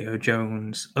 Julio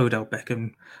Jones, Odell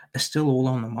Beckham are still all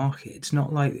on the market. It's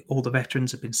not like all the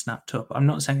veterans have been snapped up. I'm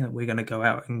not saying that we're going to go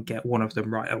out and get one of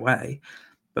them right away.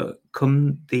 But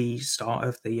come the start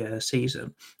of the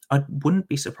season, I wouldn't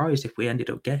be surprised if we ended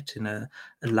up getting a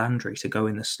Landry to go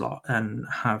in the slot and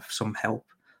have some help,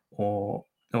 or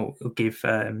give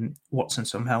Watson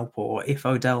some help, or if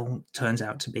Odell turns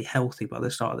out to be healthy by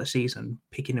the start of the season,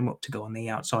 picking him up to go on the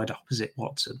outside opposite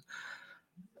Watson.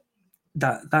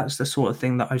 That's the sort of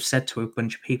thing that I've said to a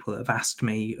bunch of people that have asked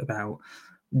me about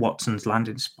Watson's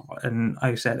landing spot, and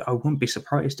I said I wouldn't be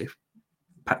surprised if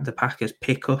the Packers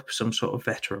pick up some sort of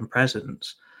veteran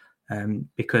presence,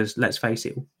 because let's face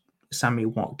it, Sammy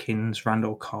Watkins,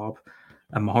 Randall Cobb,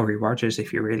 Amari Rodgers,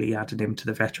 if you really added him to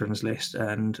the veterans list,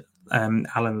 and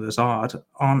Alan Lazard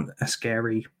aren't a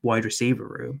scary wide receiver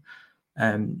room.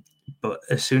 But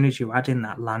as soon as you add in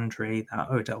that Landry, that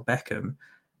Odell Beckham,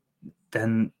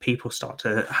 then people start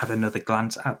to have another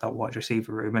glance at that wide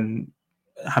receiver room and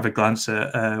have a glance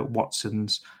at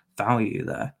Watson's value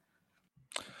there.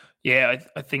 Yeah,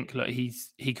 I think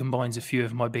he combines a few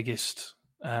of my biggest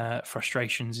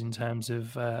frustrations in terms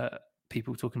of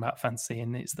people talking about fantasy,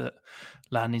 and it's that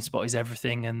landing spot is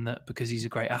everything, and that because he's a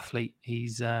great athlete, he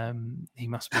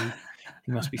must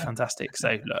be fantastic.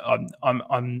 So look,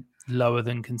 I'm lower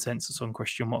than consensus on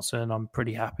Christian Watson. I'm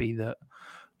pretty happy that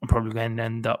I'm probably going to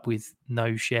end up with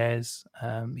no shares.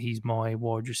 He's my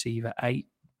wide receiver 8,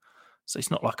 so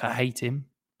it's not like I hate him.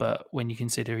 But when you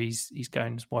consider he's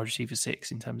going as wide receiver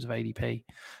 6 in terms of ADP,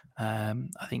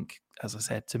 I think, as I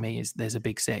said, to me, there's a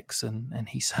big 6, and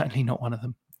he's certainly not one of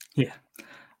them. Yeah,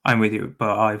 I'm with you,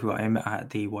 but I've got him at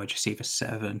the wide receiver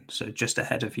 7, so just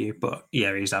ahead of you. But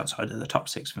yeah, he's outside of the top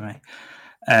 6 for me.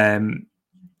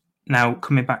 Now,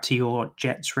 coming back to your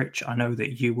Jets, Rich, I know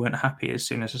that you weren't happy as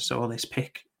soon as I saw this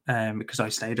pick, because I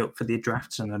stayed up for the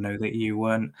drafts, and I know that you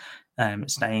weren't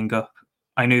staying up.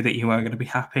 I knew that you weren't going to be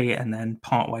happy, and then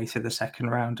partway through the second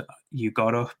round, you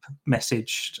got up,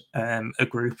 messaged a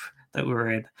group that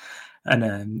we're in,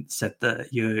 and said that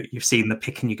you've seen the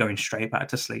pick and you're going straight back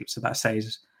to sleep. So that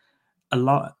says a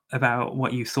lot about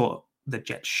what you thought the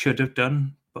Jets should have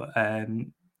done, but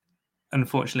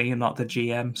unfortunately, you're not the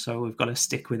GM, so we've got to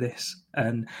stick with this.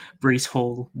 And Breece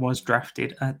Hall was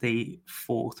drafted at the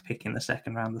 4th pick in the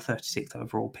second round, the 36th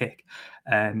overall pick,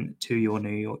 to your New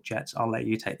York Jets. I'll let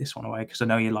you take this one away because I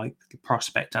know you like the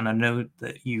prospect, and I know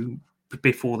that you,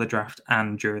 before the draft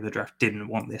and during the draft, didn't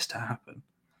want this to happen.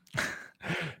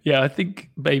 Yeah, I think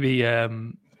maybe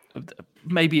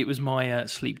it was my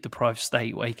sleep-deprived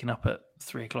state, waking up at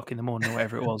 3 o'clock in the morning or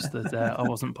whatever it was, that I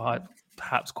wasn't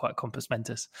perhaps quite compass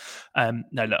mentis.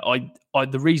 No, look, I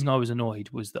the reason I was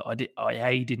annoyed was that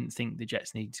I didn't think the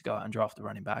Jets needed to go out and draft a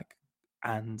running back,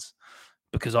 and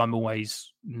because I'm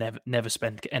always never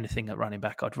spend anything at running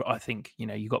back, I think, you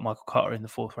know, you got Michael Carter in the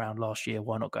 4th round last year,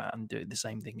 why not go out and do the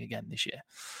same thing again this year?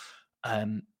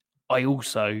 I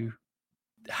also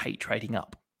hate trading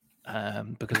up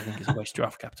because I think it's a waste of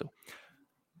draft capital.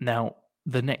 Now,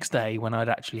 the next day when I'd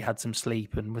actually had some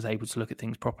sleep and was able to look at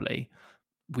things properly,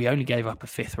 we only gave up a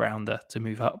 5th rounder to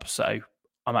move up. So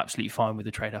I'm absolutely fine with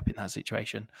the trade up in that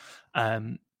situation.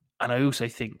 And I also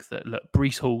think that, look,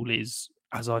 Breece Hall is,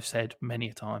 as I've said many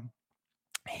a time,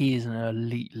 he is an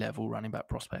elite level running back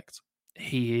prospect.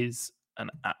 He is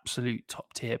an absolute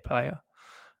top tier player.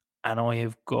 And I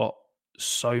have got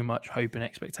so much hope and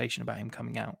expectation about him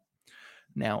coming out.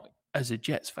 Now, as a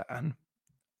Jets fan,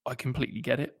 I completely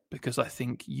get it, because I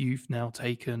think you've now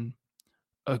taken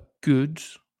a good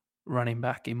running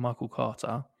back in Michael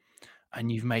Carter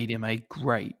and you've made him a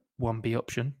great 1B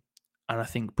option. And I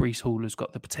think Breece Hall has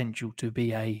got the potential to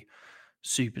be a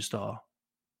superstar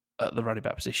at the running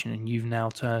back position. And you've now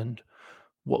turned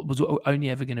what was only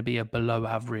ever going to be a below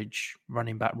average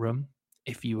running back room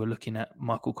if you were looking at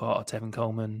Michael Carter, Tevin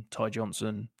Coleman, Ty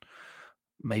Johnson,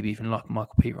 maybe even like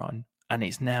Michael Pirine, and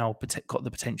it's now got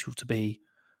the potential to be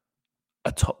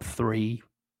a top 3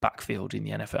 backfield in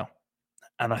the NFL.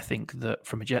 And I think that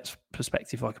from a Jets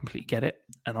perspective, I completely get it.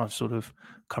 And I've sort of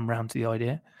come round to the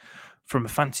idea. From a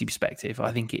fantasy perspective,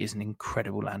 I think it is an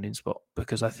incredible landing spot,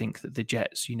 because I think that the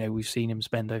Jets, we've seen them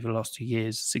spend over the last 2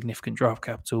 years significant draft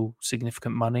capital,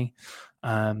 significant money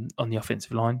on the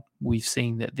offensive line. We've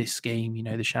seen that this scheme,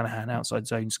 the Shanahan outside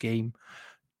zone scheme,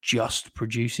 just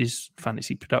produces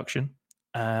fantasy production.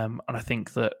 And I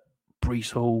think that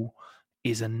Breece Hall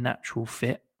is a natural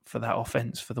fit for that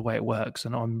offense, for the way it works.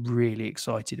 And I'm really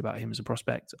excited about him as a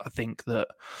prospect. I think that,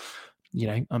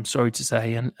 I'm sorry to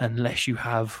say, unless you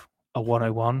have a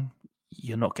 101,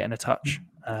 you're not getting a touch.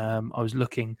 I was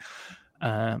looking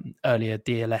earlier,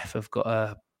 DLF have got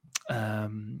a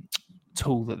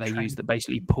tool that they use that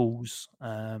basically pulls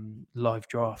live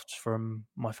drafts from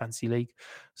my fantasy league.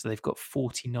 So they've got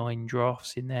 49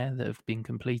 drafts in there that have been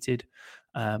completed.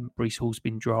 Breece Hall's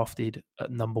been drafted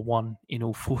at number 1 in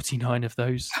all 49 of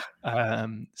those.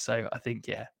 So I think,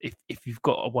 if you've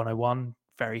got a 101,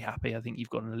 very happy. I think you've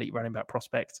got an elite running back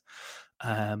prospect.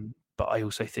 But I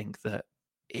also think that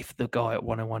if the guy at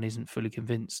 101 isn't fully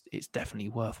convinced, it's definitely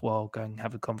worthwhile going and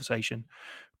have a conversation.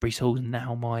 Breece Hall's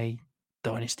now my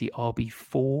Dynasty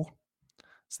RB4.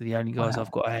 So the only guys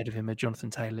I've got ahead of him are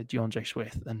Jonathan Taylor, DeAndre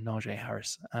Swift, and Najee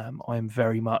Harris. I am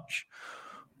very much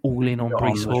all in on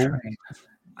Breece Hall.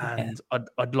 And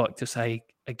I'd like to say,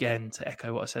 again, to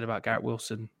echo what I said about Garrett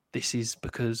Wilson, this is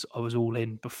because I was all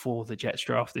in before the Jets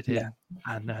drafted him. Yeah.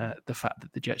 And the fact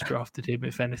that the Jets drafted him,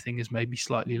 if anything, is maybe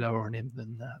slightly lower on him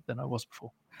than I was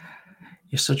before.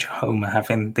 You're such a homer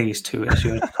having these two as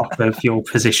your top of your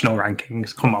positional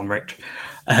rankings. Come on, Rich.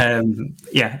 I'm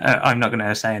not going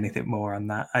to say anything more on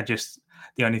that.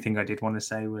 The only thing I did want to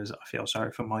say was I feel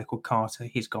sorry for Michael Carter.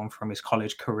 He's gone from his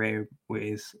college career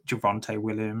with Javonte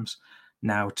Williams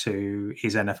now to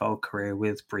his NFL career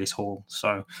with Breece Hall.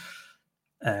 So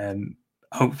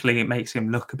hopefully it makes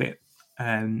him look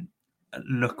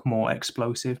look more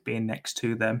explosive being next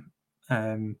to them.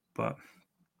 But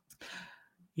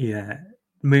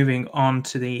moving on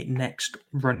to the next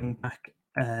running back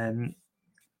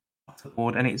off the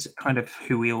board, and it's kind of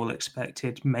who we all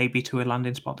expected, maybe to a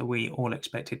landing spot that we all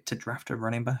expected to draft a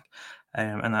running back,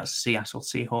 and that's Seattle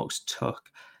Seahawks took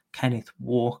Kenneth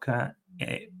Walker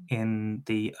in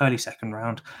the early second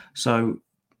round. So,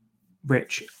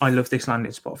 Rich, I love this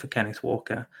landing spot for Kenneth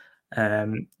Walker.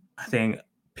 I think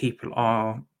people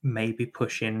are maybe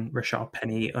pushing Rashard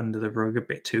Penny under the rug a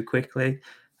bit too quickly.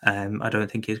 I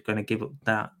don't think he's going to give up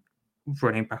that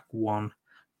running back 1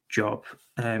 job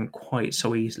quite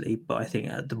so easily, but I think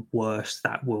at the worst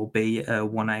that will be a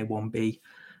 1A,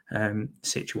 1B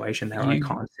situation there. I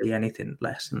can't see anything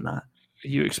less than that. Are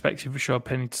you expecting Rashard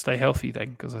Penny to stay healthy then?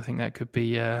 Because I think that could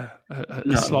be a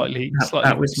slightly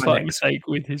mistake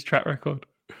with his track record.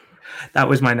 That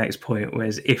was my next point,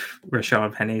 was if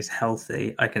Rashard Penny is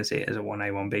healthy, I can see it as a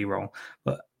 1A, 1B role.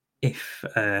 But if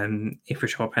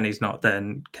Rashard Penny's not,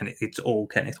 then it's all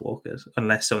Kenneth Walker's.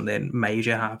 Unless something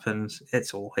major happens,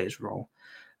 it's all his role.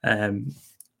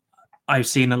 I've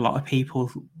seen a lot of people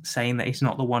saying that he's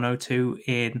not the 102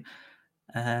 in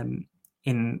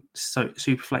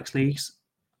Superflex leagues.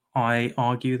 I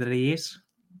argue that he is.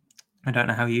 I don't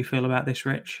know how you feel about this,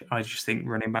 Rich. I just think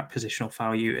running back positional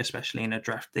value, especially in a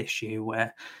draft this year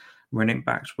where running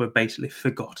backs were basically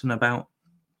forgotten about,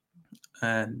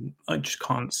 I just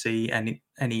can't see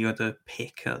any other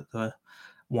pick at the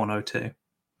 102.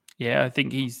 Yeah, I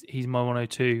think he's my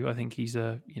 102. I think he's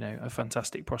a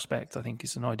fantastic prospect. I think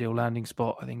it's an ideal landing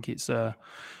spot. I think it's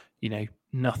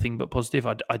nothing but positive.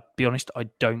 I'd be honest, I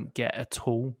don't get at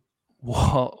all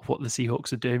what the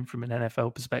Seahawks are doing from an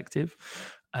NFL perspective.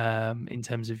 In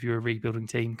terms of you're a rebuilding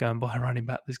team, go and buy a running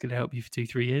back that's going to help you for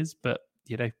 2-3 years. But,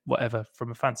 whatever, from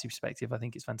a fantasy perspective, I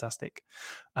think it's fantastic.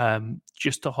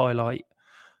 Just to highlight,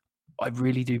 I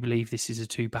really do believe this is a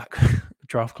 2-back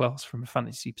draft class from a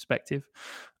fantasy perspective.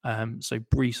 So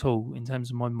Breece Hall, in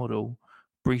terms of my model,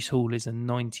 Breece Hall is a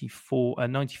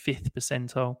 95th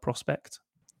percentile prospect.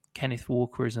 Kenneth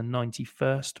Walker is a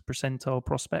 91st percentile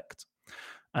prospect.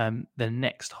 The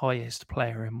next highest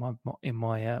player in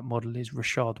my model is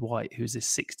Rachaad White, who's a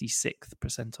 66th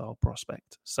percentile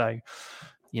prospect. So,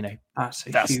 that's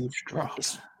a huge drop.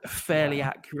 It's a fairly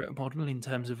accurate model in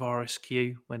terms of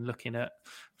RSQ when looking at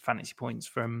fantasy points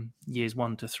from years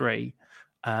 1 to 3.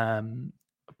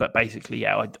 But basically,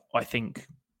 I think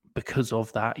because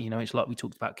of that, it's like we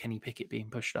talked about Kenny Pickett being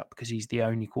pushed up because he's the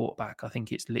only quarterback. I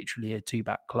think it's literally a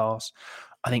 2-back class.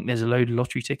 I think there's a load of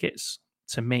lottery tickets.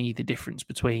 To me, the difference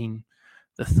between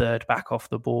third back off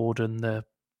the board and the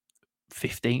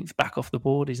 15th back off the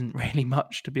board isn't really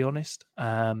much, to be honest.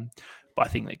 But I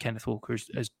think that Kenneth Walker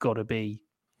has got to be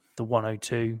the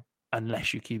 102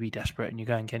 unless you're QB desperate and you're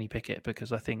going Kenny Pickett,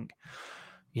 because I think,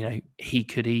 you know, he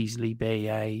could easily be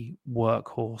a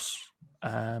workhorse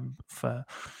for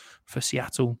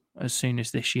Seattle as soon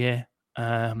as this year.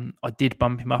 I did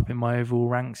bump him up in my overall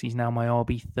ranks. He's now my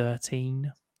RB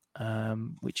 13,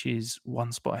 which is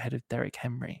one spot ahead of Derrick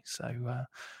Henry. So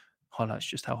highlights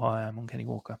just how high I am on Kenny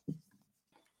Walker.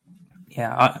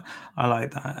 Yeah, I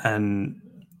like that. And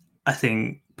I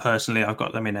think personally I've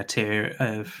got them in a tier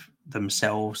of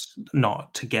themselves,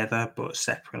 not together, but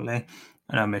separately.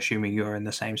 And I'm assuming you're in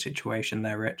the same situation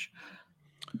there, Rich.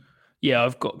 Yeah,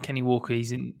 I've got Kenny Walker.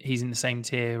 He's in the same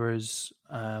tier as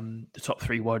the top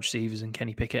three wide receivers and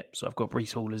Kenny Pickett. So I've got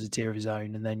Breece Hall as a tier of his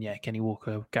own. And then, Kenny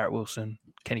Walker, Garrett Wilson,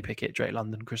 Kenny Pickett, Drake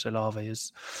London, Chris Olave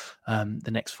as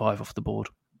the next five off the board.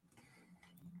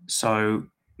 So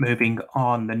moving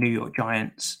on, the New York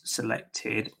Giants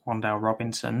selected Wan'Dale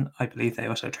Robinson. I believe they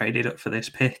also traded up for this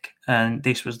pick. And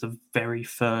this was the very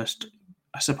first,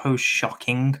 I suppose,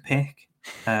 shocking pick.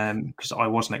 Because I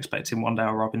wasn't expecting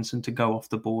Wan'Dale Robinson to go off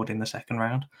the board in the second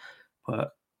round.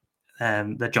 But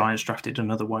the Giants drafted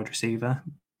another wide receiver.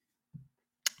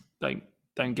 Don't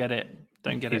get it.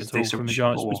 Don't get it at all from a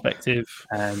Giants perspective.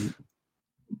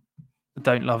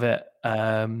 Don't love it.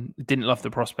 Didn't love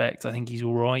the prospect. I think he's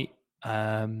all right.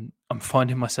 I'm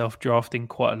finding myself drafting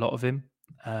quite a lot of him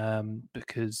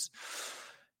because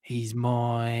he's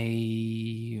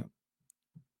my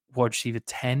wide receiver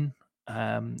 10,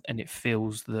 and it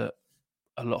feels that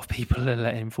a lot of people are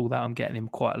letting him fall that I'm getting him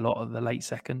quite a lot at the late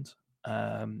second.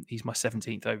 He's my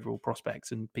 17th overall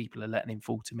prospect, and people are letting him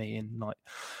fall to me in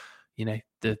the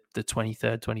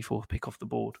 23rd, 24th pick off the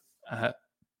board.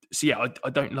 So yeah, I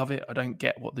don't love it. I don't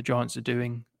get what the Giants are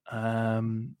doing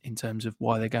in terms of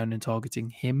why they're going and targeting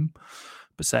him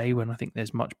per se, when I think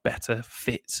there's much better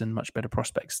fits and much better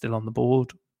prospects still on the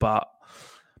board. But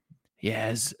yeah,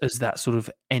 as that sort of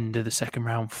end of the second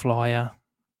round flyer,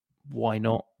 why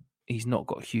not? He's not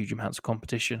got huge amounts of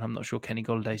competition. I'm not sure Kenny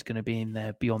Golladay's going to be in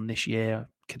there beyond this year.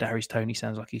 Kadarius Toney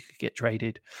sounds like he could get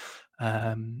traded.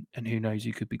 And who knows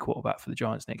who could be quarterback for the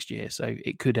Giants next year. So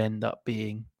it could end up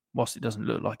being, whilst it doesn't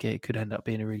look like it, it could end up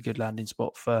being a really good landing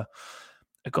spot for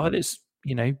a guy that's,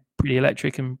 pretty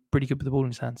electric and pretty good with the ball in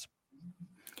his hands.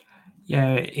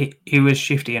 Yeah, he was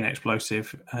shifty and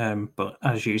explosive. But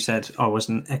as you said, I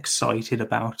wasn't excited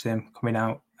about him coming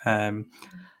out.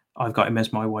 I've got him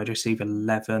as my wide receiver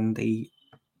 11. The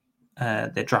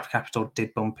draft capital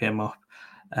did bump him up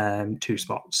 2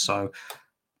 spots. So,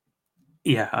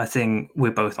 yeah, I think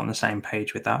we're both on the same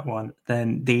page with that one.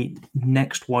 Then the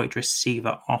next wide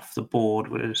receiver off the board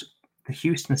was the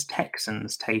Houston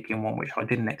Texans taking one, which I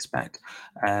didn't expect,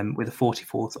 with a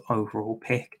 44th overall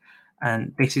pick.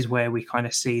 And this is where we kind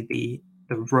of see the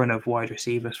run of wide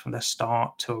receivers from the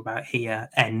start to about here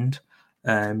end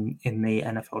in the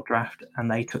NFL draft.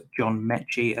 And they took John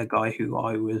Mechie, a guy who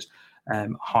I was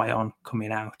high on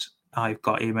coming out. I've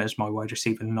got him as my wide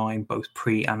receiver 9, both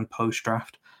pre and post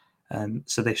draft.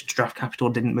 So this draft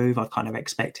capital didn't move. I kind of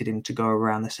expected him to go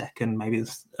around the second, maybe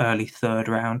the early third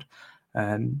round.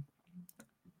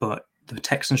 But the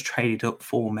Texans traded up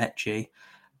for Mechie,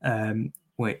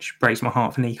 which breaks my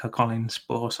heart for Nico Collins,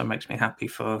 but also makes me happy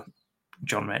for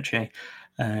John Mechie.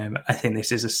 I think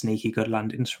this is a sneaky good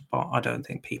landing spot. I don't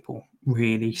think people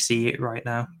really see it right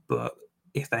now, but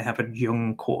if they have a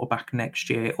young quarterback next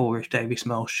year, or if Davis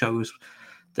Mills shows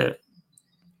that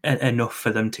enough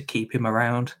for them to keep him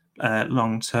around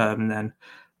long term, then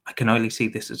I can only see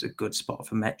this as a good spot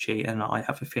for Mechie, and I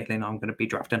have a feeling I'm going to be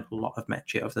drafting a lot of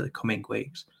Mechie over the coming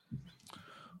weeks.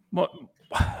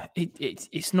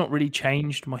 It's not really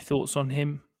changed my thoughts on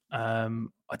him. I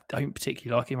don't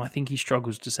particularly like him. I think he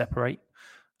struggles to separate.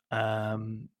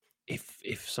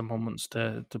 If someone wants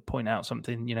to point out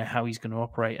something, how he's going to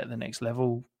operate at the next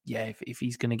level, yeah, if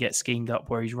he's going to get schemed up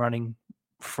where he's running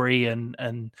free and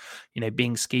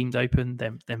being schemed open,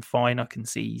 then fine. I can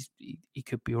see he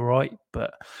could be all right,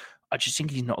 but I just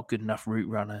think he's not a good enough route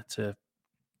runner to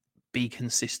be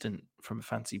consistent from a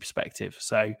fantasy perspective.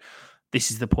 So this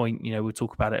is the point, we'll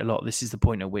talk about it a lot. This is the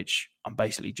point at which I'm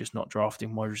basically just not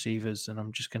drafting wide receivers, and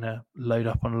I'm just going to load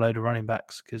up on a load of running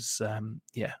backs because,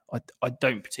 I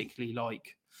don't particularly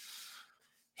like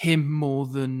him more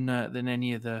than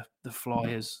any of the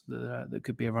flyers that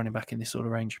could be a running back in this sort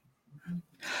of range.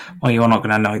 Well, you're not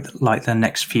going to know like the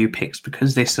next few picks,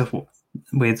 because this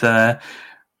with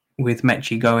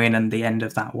Mechie going and the end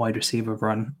of that wide receiver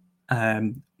run,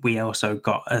 we also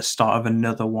got a start of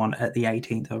another one at the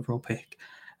 18th overall pick.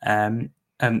 The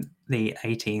the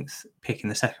 18th pick in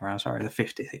the second round,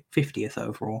 the 50th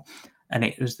overall. And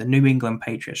it was the New England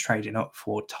Patriots trading up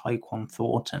for Tyquan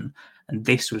Thornton. And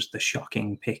this was the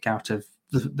shocking pick out of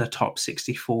the top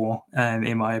 64,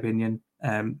 in my opinion.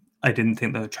 I didn't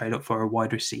think they would trade up for a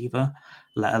wide receiver,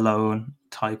 let alone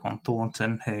Tyquan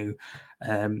Thornton, who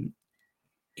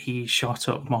he shot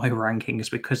up my rankings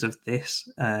because of this.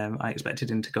 I expected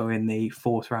him to go in the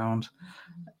 4th round,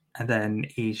 and then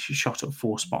he shot up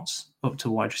 4 spots up to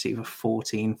wide receiver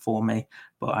 14 for me.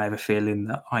 But I have a feeling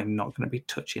that I'm not going to be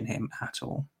touching him at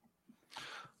all.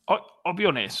 I'll be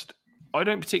honest, I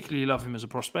don't particularly love him as a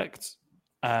prospect.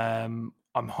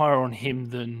 I'm higher on him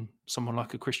than someone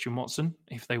like a Christian Watson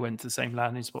if they went to the same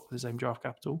landing spot with the same draft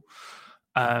capital.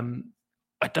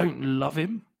 I don't love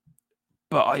him,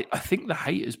 but I think the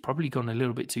hate has probably gone a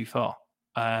little bit too far.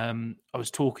 I was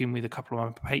talking with a couple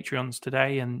of my Patreons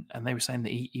today, and they were saying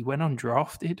that he went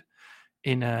undrafted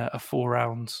in a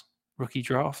 4-round rookie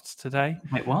draft today.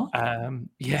 Wait, what?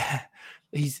 Yeah,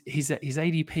 his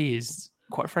ADP is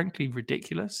quite frankly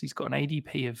ridiculous. He's got an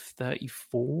ADP of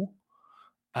 34.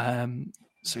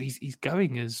 So he's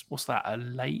going as, what's that, a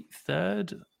late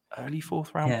 3rd, early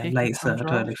 4th round pick? Late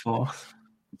 3rd, early 4th.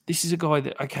 This is a guy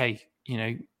that,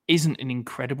 isn't an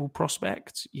incredible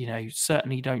prospect.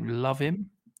 Certainly don't love him.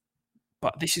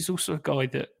 But this is also a guy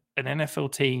that an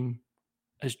NFL team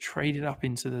has traded up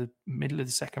into the middle of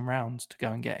the 2nd round to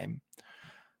go and get him.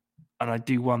 And I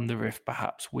do wonder if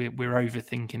perhaps we're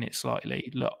overthinking it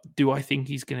slightly. Look, do I think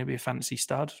he's going to be a fantasy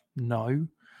stud? No.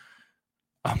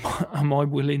 Am I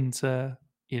willing to,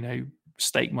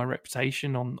 stake my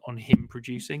reputation on him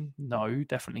producing? No,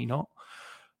 definitely not.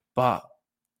 But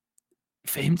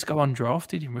for him to go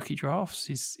undrafted in rookie drafts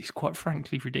is quite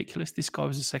frankly ridiculous. This guy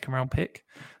was a 2nd round pick.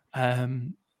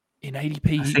 In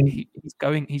ADP,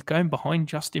 he's going behind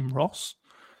Justin Ross,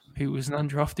 who was an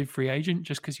undrafted free agent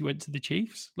just because he went to the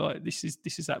Chiefs. Like this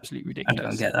is absolutely ridiculous. I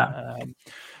don't get that.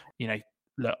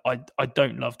 Look, I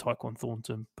don't love Tyquan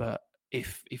Thornton, but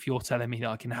if you're telling me that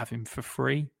I can have him for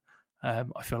free, I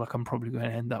feel like I'm probably going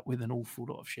to end up with an awful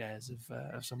lot of shares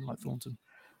of someone like Thornton.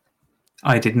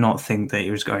 I did not think that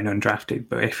he was going undrafted,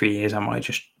 but if he is, I might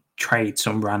just trade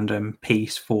some random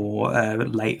piece for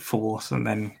late 4th and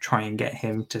then try and get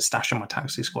him to stash on my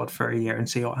taxi squad for a year and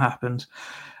see what happens.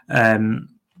 I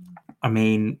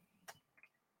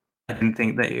didn't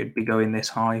think that it would be going this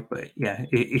high, but yeah,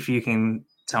 if you can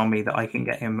tell me that I can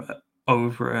get him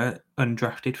over an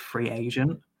undrafted free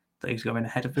agent, that he's going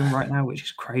ahead of him right now, which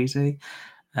is crazy.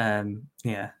 I'll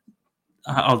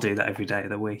do that every day of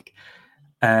the week.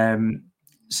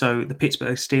 So the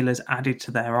Pittsburgh Steelers added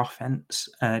to their offense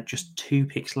just 2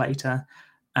 picks later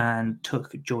and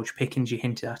took George Pickens. You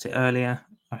hinted at it earlier.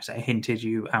 I say hinted,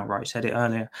 you outright said it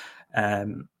earlier.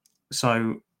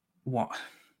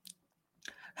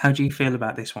 How do you feel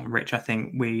about this one, Rich? I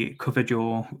think we covered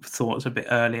your thoughts a bit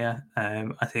earlier.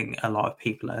 I think a lot of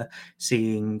people are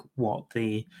seeing what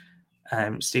the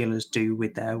Steelers do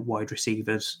with their wide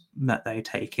receivers that they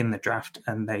take in the draft,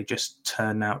 and they just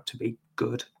turn out to be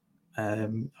good.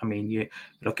 You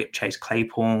look at Chase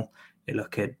Claypool, you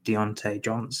look at Deontay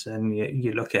Johnson,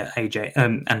 you look at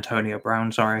Antonio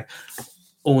Brown. Sorry,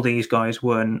 all these guys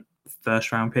weren't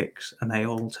 1st-round picks, and they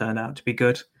all turned out to be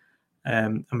good.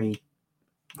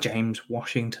 James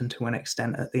Washington to an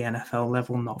extent at the NFL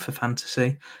level, not for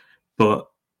fantasy, but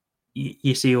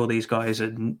you see all these guys,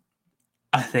 and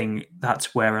I think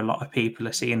that's where a lot of people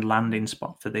are seeing landing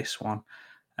spot for this one,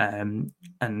 and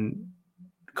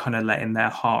kind of letting their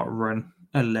heart run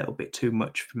a little bit too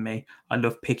much for me. I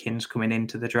love Pickens coming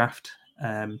into the draft,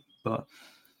 but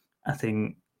I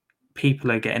think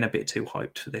people are getting a bit too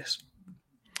hyped for this.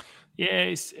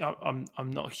 Yeah,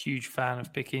 I'm not a huge fan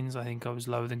of Pickens. I think I was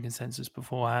lower than consensus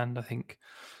beforehand. I think,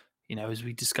 as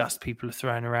we discussed, people are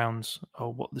throwing around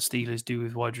what the Steelers do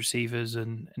with wide receivers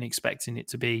and expecting it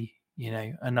to be,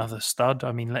 another stud.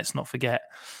 Let's not forget,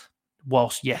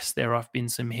 whilst, yes, there have been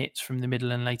some hits from the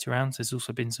middle and later rounds, there's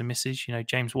also been some misses.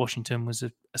 James Washington was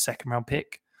a 2nd-round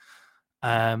pick.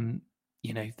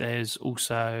 There's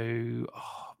also,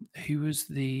 who was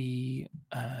the,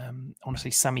 I want to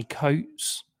say Sammy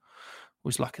Coates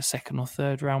was like a 2nd or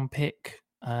 3rd round pick.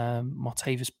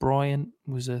 Martavis Bryant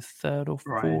was a 3rd or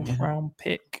 4th round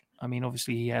pick.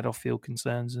 Obviously he had off-field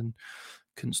concerns and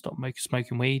couldn't stop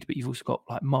smoking weed, but you've also got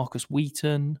like Marcus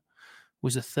Wheaton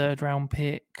was a 3rd round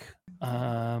pick.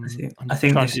 I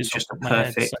think this is just a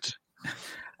perfect.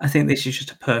 I think this is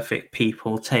just a perfect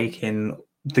people taking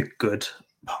the good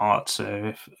parts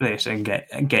of this and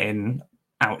getting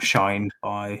outshined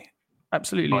by.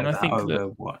 Absolutely, and I think over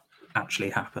what actually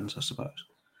happens, I suppose.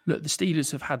 Look, the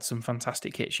Steelers have had some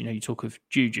fantastic hits. You talk of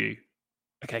Juju,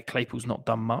 okay, Claypool's not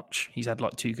done much. He's had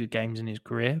like 2 good games in his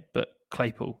career, but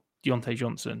Claypool, Deontay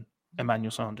Johnson,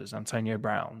 Emmanuel Sanders, Antonio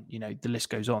Brown, the list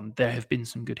goes on. There have been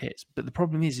some good hits. But the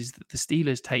problem is that the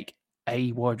Steelers take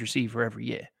a wide receiver every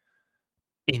year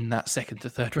in that 2nd to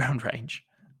 3rd round range.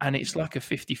 And it's like a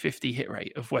 50-50 hit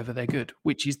rate of whether they're good,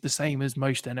 which is the same as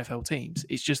most NFL teams.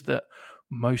 It's just that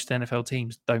most NFL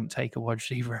teams don't take a wide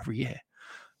receiver every year.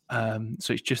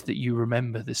 So it's just that you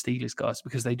remember the Steelers guys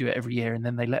because they do it every year and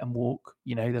then they let them walk.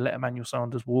 They let Emmanuel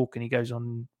Sanders walk and he goes on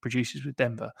and produces with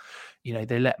Denver.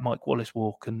 They let Mike Wallace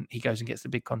walk and he goes and gets the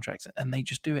big contracts. And they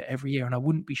just do it every year. And I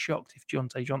wouldn't be shocked if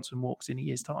Deontay Johnson walks in a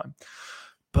year's time.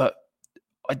 But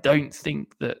I don't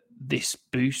think that this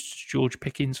boosts George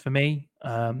Pickens for me.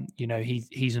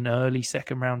 He's an early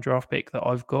 2nd round draft pick that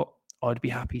I've got. I'd be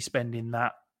happy spending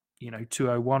that,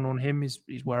 201 on him is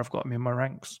where I've got him in my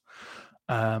ranks.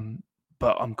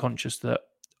 But I'm conscious that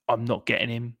I'm not getting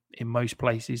him in most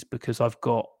places because I've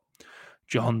got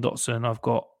Jahan Dotson, I've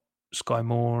got Sky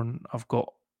Moore, and I've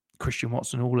got Christian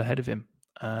Watson all ahead of him.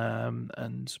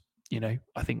 And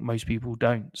I think most people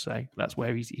don't. So that's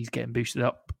where he's getting boosted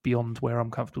up beyond where I'm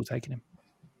comfortable taking him.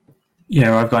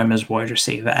 Yeah, I've got him as wide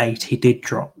receiver 8. He did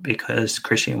drop because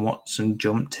Christian Watson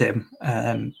jumped him.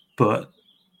 But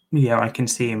yeah, I can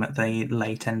see him at the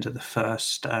late end of the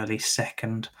 1st, early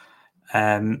 2nd.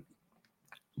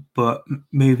 But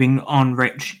moving on,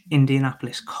 Rich,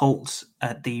 Indianapolis Colts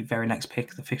at the very next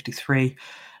pick, the 53.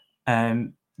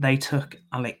 They took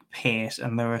Alec Pierce,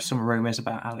 and there are some rumours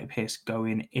about Alec Pierce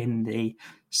going in the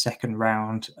 2nd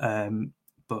round.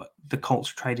 But the Colts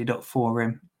traded up for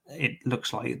him. It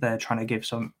looks like they're trying to give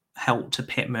some help to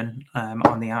Pittman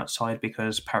on the outside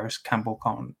because Paris Campbell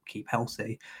can't keep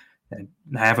healthy. They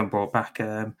haven't brought back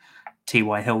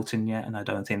T.Y. Hilton yet, and I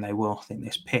don't think they will. I think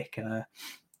this pick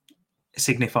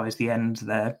signifies the end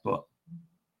there, but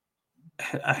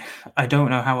I don't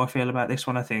know how I feel about this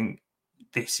one. I think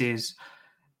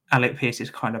Alec Pierce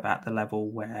is kind of at the level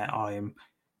where I'm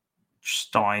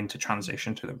starting to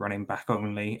transition to the running back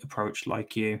only approach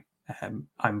like you.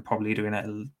 I'm probably doing it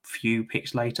a few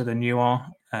picks later than you are.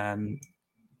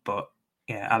 But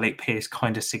yeah, Alec Pierce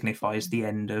kind of signifies the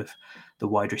end of the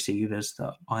wide receivers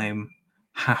that I'm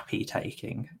happy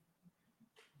taking.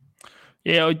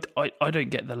 Yeah, I don't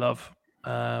get the love.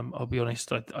 I'll be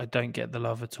honest, I don't get the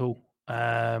love at all.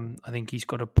 I think he's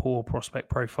got a poor prospect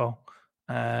profile.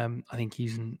 I think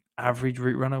he's an average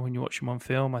route runner when you watch him on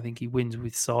film. I think he wins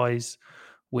with size,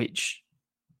 which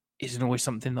isn't always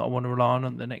something that I want to rely on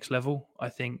at the next level. I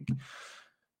think,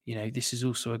 this is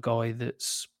also a guy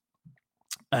that's,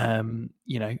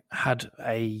 had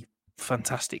a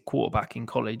fantastic quarterback in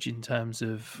college in terms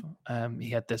of he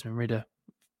had Desmond Ridder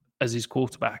as his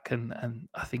quarterback. And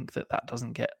I think that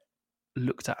doesn't get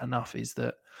looked at enough is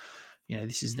that,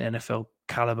 this is an NFL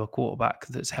caliber quarterback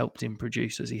that's helped him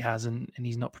produce as he has, and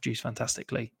he's not produced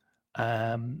fantastically.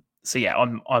 So yeah,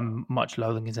 I'm much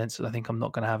lower than consensus. I think I'm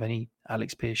not going to have any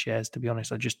Alex Pierce shares, to be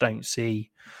honest. I just don't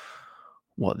see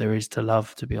what there is to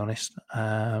love, to be honest.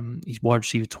 He's wide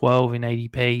receiver 12 in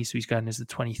ADP, so he's going as the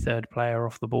 23rd player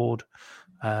off the board.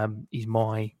 He's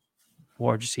my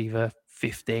wide receiver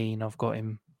 15. I've got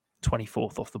him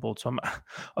 24th off the board. So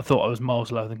I thought I was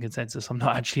miles lower than consensus. I'm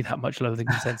not actually that much lower than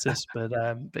consensus, but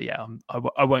yeah,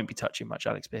 I won't be touching much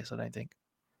Alex Pierce, I don't think.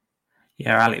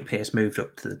 Yeah, Alec Pierce moved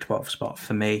up to the 12th spot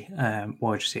for me,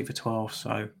 wide receiver 12.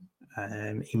 So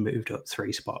he moved up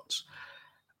 3 spots.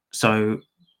 So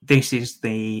this is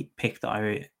the pick that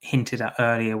I hinted at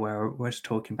earlier where I was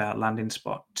talking about landing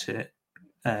spot to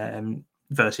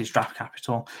versus draft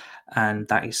capital. And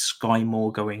that is Sky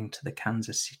Moore going to the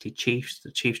Kansas City Chiefs. The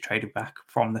Chiefs traded back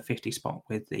from the 50 spot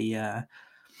with the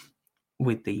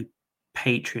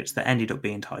Patriots that ended up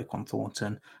being Tyquan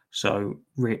Thornton. So,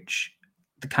 Rich,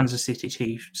 the Kansas City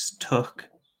Chiefs took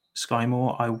Sky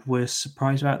Moore. I was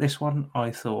surprised about this one.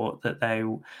 I thought that they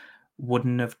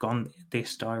wouldn't have gone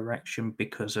this direction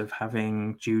because of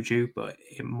having Juju, but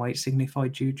it might signify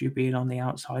Juju being on the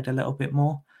outside a little bit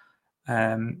more.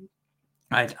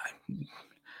 I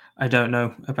don't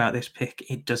know about this pick.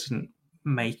 It doesn't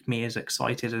make me as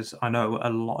excited as I know a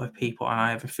lot of people, and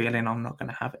I have a feeling I'm not going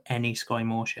to have any Sky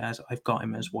Moore shares. I've got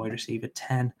him as wide receiver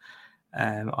 10.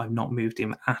 I've not moved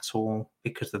him at all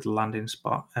because of the landing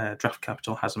spot. Draft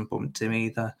capital hasn't bumped him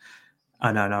either.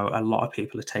 I don't know. A lot of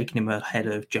people are taking him ahead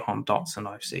of Jahan Dotson,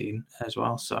 I've seen as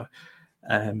well. So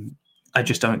I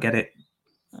just don't get it.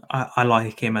 I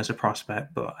like him as a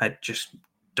prospect, but I just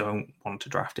don't want to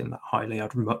draft him that highly.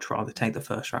 I'd much rather take the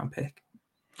first round pick.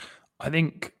 I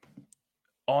think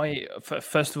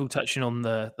first of all, touching on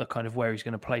the kind of where he's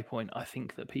going to play point, I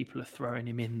think that people are throwing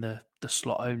him in the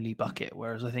slot only bucket,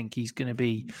 whereas I think he's going to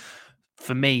be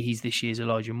for me, he's this year's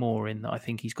Elijah Moore in that I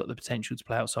think he's got the potential to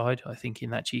play outside. I think in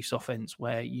that Chiefs offense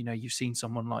where, you've seen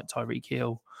someone like Tyreek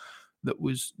Hill that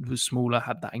was smaller,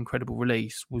 had that incredible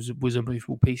release, was a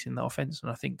movable piece in that offense.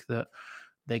 And I think that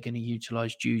they're going to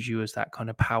utilize Juju as that kind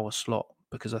of power slot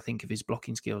because I think of his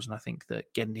blocking skills, and I think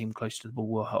that getting him close to the ball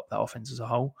will help that offense as a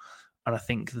whole. And I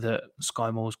think that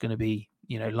Sky Moore's going to be,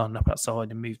 lined up outside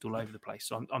and moved all over the place.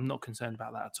 So I'm not concerned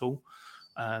about that at all.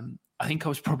 I think I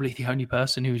was probably the only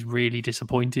person who was really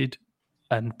disappointed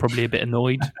and probably a bit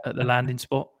annoyed at the landing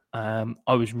spot.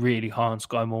 I was really high on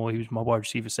Sky Moore. He was my wide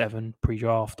receiver 7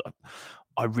 pre-draft.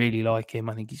 I really like him.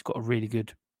 I think he's got a really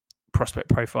good prospect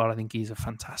profile. I think he's a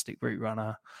fantastic route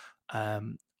runner. I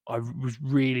was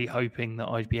really hoping that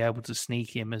I'd be able to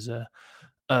sneak him as a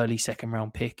early second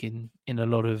round pick in a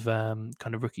lot of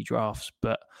kind of rookie drafts.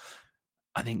 But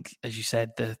I think, as you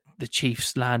said, the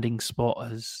Chiefs landing spot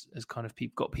has kind of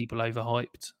got people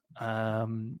overhyped.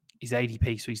 His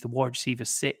ADP, so he's the wide receiver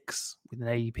 6 with an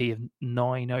ADP of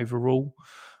 9 overall.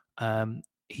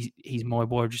 He's my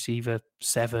wide receiver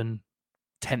 7,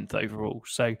 10th overall.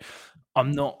 So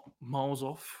I'm not miles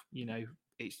off,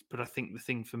 but I think the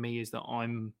thing for me is that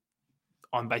I'm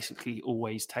basically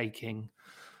always taking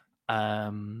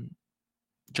Jahan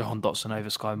Dotson over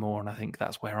Sky Moore, and I think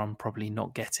that's where I'm probably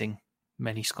not getting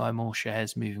many Sky Moore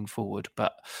shares moving forward.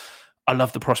 But I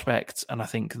love the prospect, and I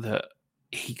think that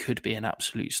he could be an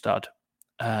absolute stud.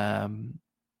 And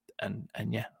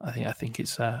yeah, I think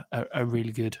it's a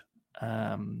really good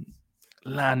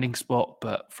landing spot,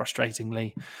 but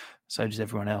frustratingly, so does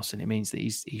everyone else, and it means that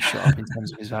he's shot up in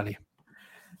terms of his value.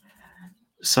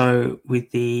 So with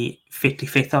the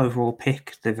 55th overall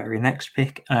pick, the very next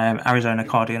pick, Arizona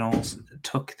Cardinals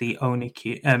took the only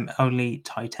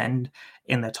tight end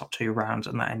in their top 2 rounds,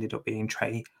 and that ended up being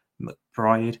Trey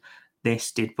McBride.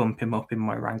 This did bump him up in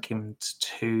my rankings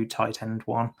to tight end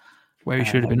 1. Where he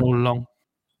should have been all along.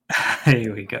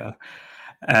 Here we go.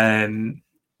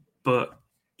 But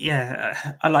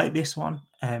yeah, I like this one.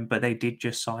 But they did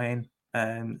just sign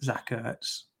Zach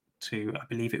Ertz to, I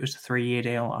believe it was a 3-year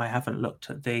deal. I haven't looked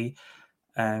at the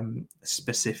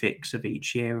specifics of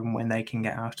each year and when they can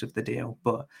get out of the deal,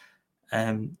 but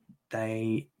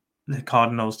the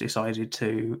Cardinals decided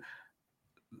to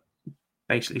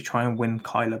basically try and win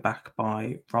Kyler back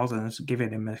by, rather than giving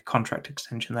him a contract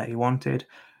extension that he wanted,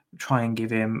 try and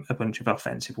give him a bunch of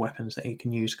offensive weapons that he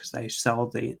can use, because they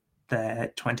sold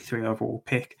their 23 overall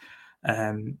pick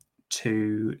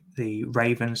to the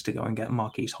Ravens to go and get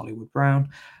Marquise Hollywood Brown,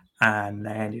 and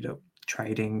they ended up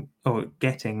trading or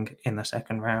getting in the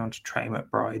second round Trey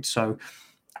McBride. So,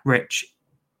 Rich,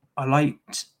 I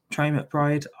liked Trey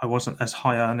McBride. I wasn't as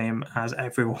high on him as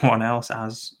everyone else,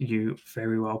 as you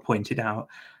very well pointed out.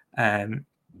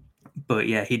 But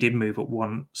yeah, he did move up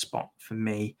one spot for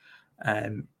me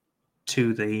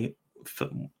to the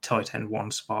tight end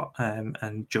 1 spot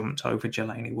and jumped over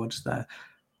Jelani Woods there.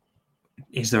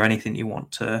 Is there anything you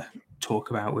want to talk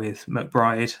about with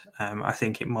McBride? I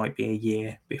think it might be a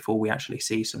year before we actually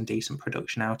see some decent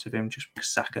production out of him, just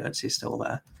because Zach Ertz is still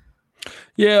there.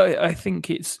 Yeah, I think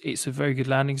it's a very good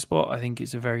landing spot. I think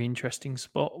it's a very interesting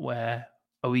spot where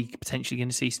are we potentially going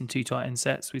to see some 2 tight end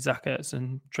sets with Zach Ertz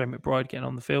and Trey McBride getting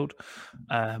on the field.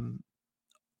 I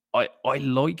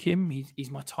like him.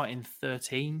 He's my tight end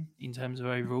 13 in terms of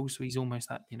overall, so he's almost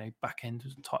that back end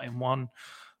tight end 1.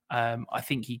 I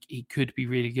think he could be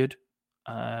really good.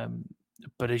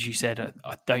 But as you said,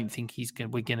 I don't think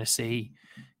we're going to see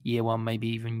year 1, maybe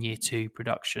even year 2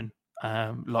 production,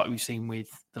 like we've seen with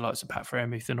the likes of Pat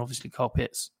Freiermuth and obviously Kyle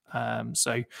Pitts.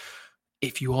 So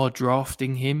if you are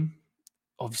drafting him,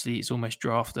 obviously it's almost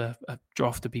draft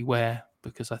to beware,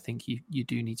 because I think you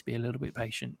do need to be a little bit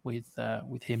patient with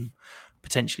him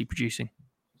potentially producing.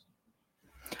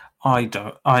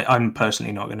 I'm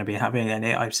personally not going to be having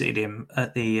any. I've seen him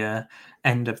at the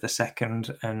end of the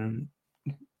second, and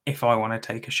if I want to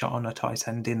take a shot on a tight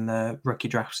end in the rookie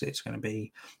drafts, it's going to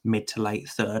be mid to late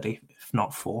third, if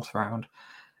not 4th round.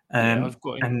 I've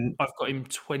got him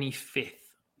 25th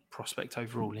prospect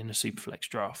overall in a Superflex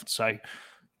draft. So,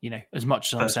 as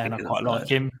much as I'm saying I quite like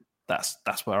him,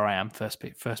 that's where I am. First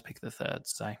pick of the third.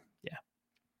 So yeah.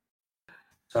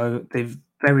 So the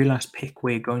very last pick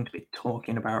we're going to be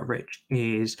talking about, Rich,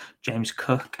 is James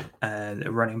Cook. The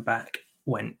running back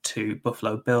went to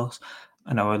Buffalo Bills.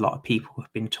 I know a lot of people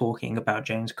have been talking about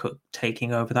James Cook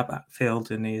taking over that backfield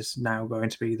and is now going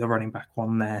to be the running back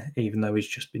 1 there, even though he's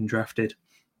just been drafted.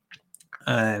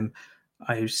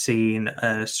 I've seen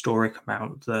a story come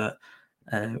out that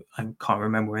I can't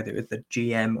remember whether it was the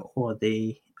GM or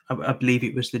I believe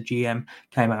it was the GM,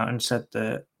 came out and said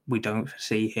that we don't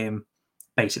see him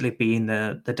basically being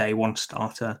the day 1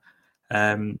 starter.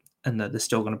 and that there's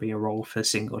still going to be a role for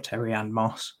Singletary and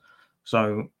Moss.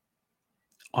 So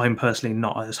I'm personally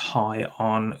not as high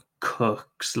on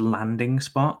Cook's landing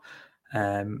spot.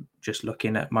 Just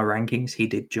looking at my rankings, he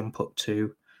did jump up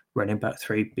to running back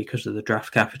 3 because of the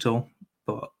draft capital,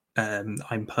 but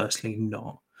I'm personally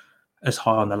not as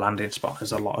high on the landing spot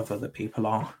as a lot of other people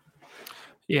are.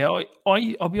 Yeah,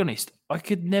 I'll be honest. I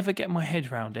could never get my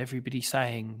head around everybody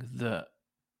saying that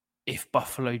if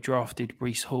Buffalo drafted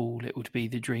Breece Hall, it would be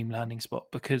the dream landing spot,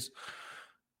 because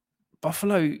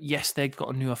Buffalo, yes, they've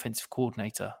got a new offensive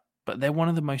coordinator, but they're one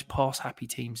of the most pass-happy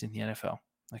teams in the NFL,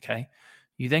 okay?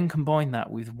 You then combine that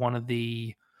with one of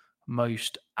the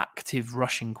most active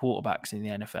rushing quarterbacks in the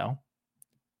NFL.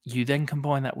 You then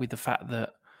combine that with the fact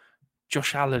that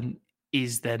Josh Allen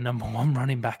is their number one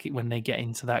running back when they get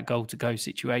into that goal-to-go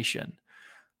situation.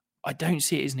 I don't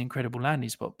see it as an incredible landing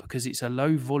spot because it's a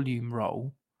low-volume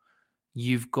role.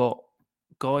 You've got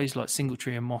guys like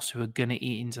Singletary and Moss who are going to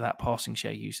eat into that passing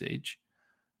share usage,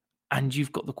 and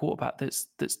you've got the quarterback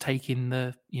that's taking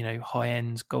the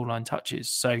high-end goal line touches.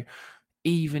 So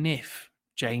even if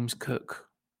James Cook,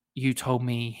 you told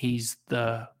me he's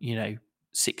the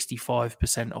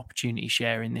 65% opportunity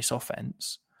share in this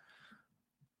offense,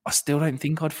 I still don't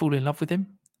think I'd fall in love with him.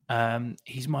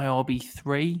 He's my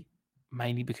RB3,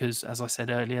 mainly because, as I said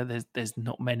earlier, there's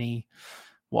not many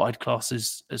what I'd class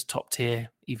as top tier,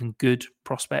 even good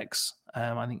prospects.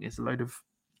 I think there's a load of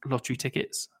lottery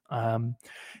tickets.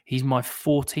 He's my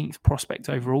 14th prospect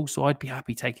overall, so I'd be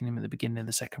happy taking him at the beginning of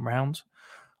the second round.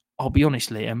 I'll be honest,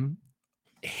 Liam,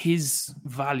 his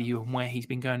value and where he's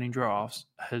been going in drafts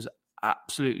has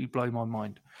absolutely blown my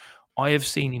mind. I have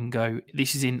seen him go,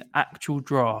 this is in actual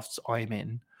drafts I'm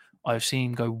in, I've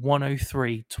seen him go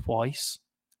 103 twice,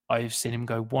 I've seen him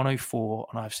go 104,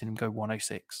 and I've seen him go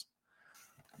 106.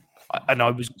 And I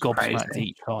was gobsmacked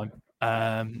each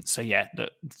time. So yeah,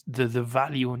 the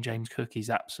value on James Cook is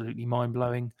absolutely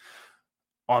mind-blowing.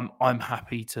 I'm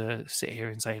happy to sit here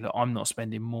and say, look, I'm not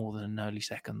spending more than an early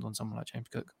second on someone like James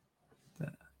Cook.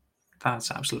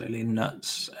 That's absolutely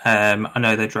nuts. I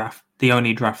know the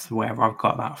only draft where I've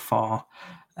got that far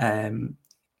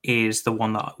is the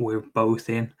one that we're both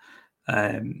in.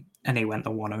 And he went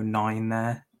the 109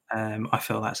 there. I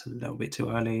feel that's a little bit too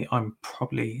early. I'm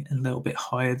probably a little bit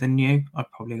higher than you.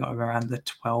 I've probably got around the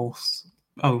 12th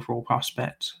overall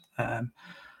prospect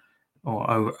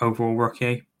or overall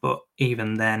rookie. But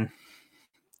even then,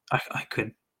 I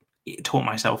could talk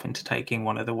myself into taking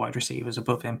one of the wide receivers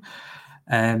above him.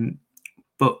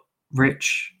 But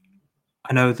Rich,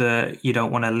 I know that you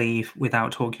don't want to leave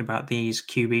without talking about these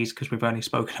QBs because we've only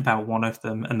spoken about one of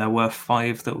them, and there were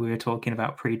 5 that we were talking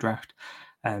about pre-draft.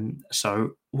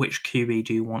 So which QB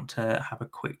do you want to have a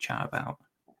quick chat about?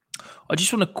 I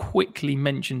just want to quickly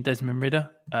mention Desmond Ridder.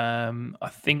 I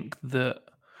think that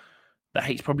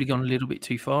hate's probably gone a little bit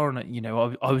too far. And,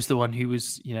 I was the one who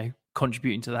was,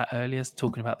 contributing to that earlier,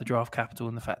 talking about the draft capital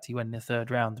and the fact he went in the 3rd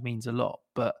round means a lot.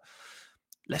 But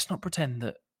let's not pretend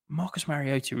that Marcus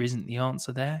Mariota isn't the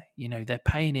answer there. They're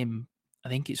paying him, I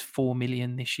think it's $4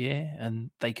 million this year,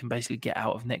 and they can basically get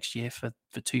out of next year for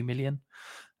 $2 million.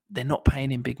 They're not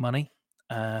paying him big money.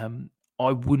 I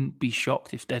wouldn't be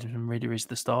shocked if Desmond Ridder is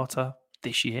the starter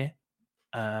this year.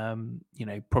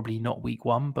 Probably not week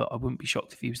 1, but I wouldn't be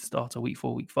shocked if he was the starter week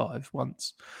 4, week 5.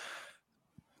 Once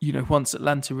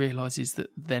Atlanta realizes that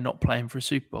they're not playing for a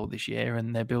Super Bowl this year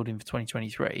and they're building for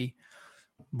 2023,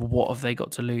 what have they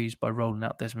got to lose by rolling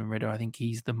out Desmond Ridder? I think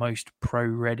he's the most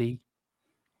pro-ready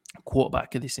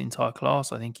quarterback of this entire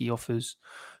class. I think he offers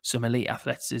some elite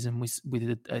athleticism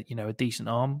with a decent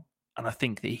arm, and I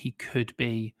think that he could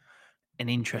be an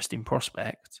interesting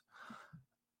prospect.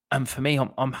 And for me,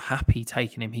 I'm happy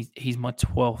taking him. He's my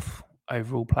 12th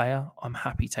overall player. I'm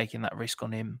happy taking that risk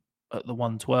on him at the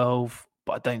 112,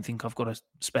 but I don't think I've got to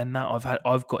spend that.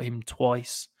 I've got him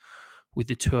twice with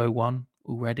the 201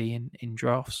 already in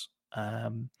drafts,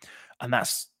 and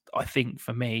that's, I think,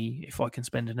 for me, if I can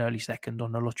spend an early second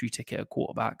on a lottery ticket at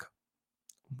quarterback,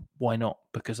 why not?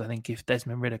 Because I think if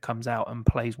Desmond Ridder comes out and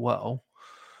plays well,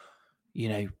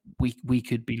 we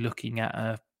could be looking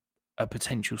at a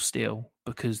potential steal,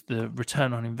 because the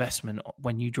return on investment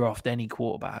when you draft any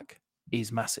quarterback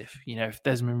is massive. If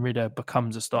Desmond Ridder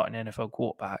becomes a starting NFL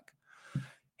quarterback,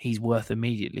 he's worth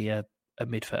immediately a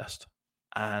mid-first.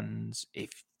 And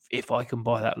if I can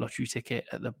buy that lottery ticket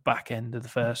at the back end of the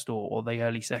first or the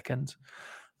early second,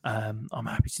 I'm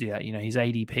happy to do that. His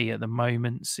ADP at the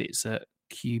moment sits at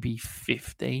QB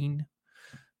 15.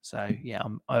 So yeah,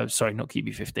 I'm sorry, not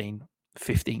QB 15,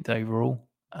 15th overall.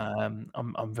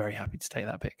 I'm very happy to take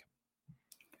that pick.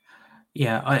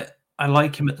 Yeah, I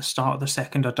like him at the start of the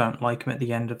second. I don't like him at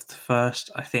the end of the first.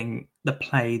 I think the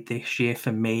play this year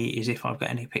for me is if I've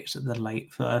got any picks at the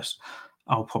late first,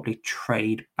 I'll probably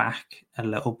trade back a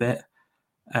little bit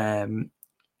and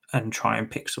try and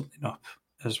pick something up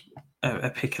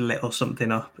pick a little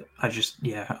something up. I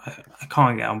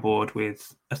can't get on board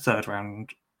with a third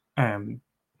round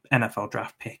NFL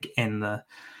draft pick in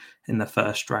the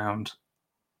first round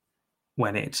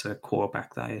when it's a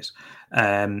quarterback, that is.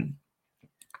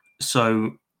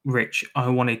 So, Rich, I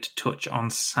wanted to touch on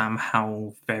Sam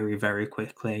Howell very, very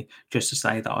quickly, just to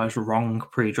say that I was wrong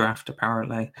pre-draft,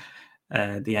 apparently.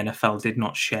 The NFL did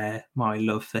not share my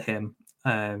love for him.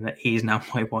 He's now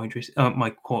my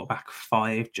quarterback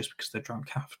 5, just because the draft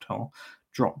capital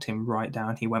dropped him right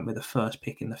down. He went with the first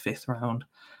pick in the 5th round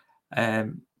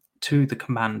to the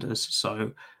Commanders.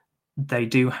 So they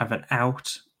do have an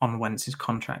out on Wentz's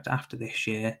contract after this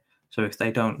year. So if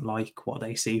they don't like what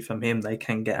they see from him, they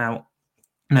can get out.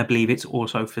 And I believe it's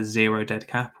also for 0 dead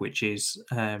cap, which is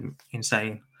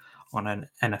insane on an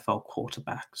NFL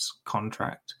quarterback's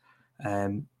contract.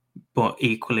 But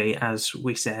equally, as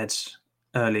we said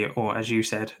earlier, or as you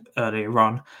said earlier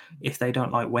on, if they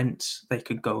don't like Wentz, they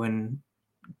could go and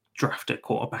draft a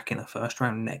quarterback in the 1st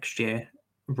round next year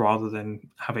rather than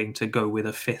having to go with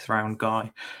a 5th round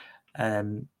guy.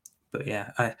 But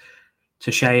yeah, it's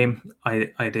a shame.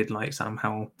 I did like Sam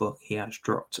Howell, but he has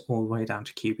dropped all the way down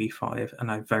to QB5,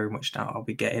 and I very much doubt I'll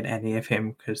be getting any of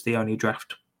him, because the only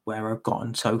draft where I've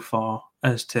gotten so far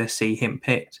as to see him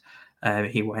picked,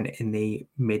 he went in the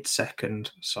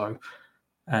mid-second. So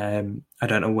I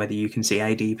don't know whether you can see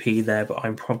ADP there, but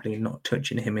I'm probably not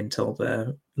touching him until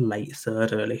the late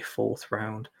 3rd, early 4th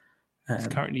round. It's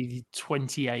currently the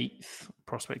 28th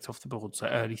prospect off the board, so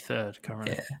early 3rd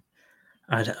currently. Yeah.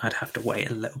 I'd have to wait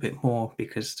a little bit more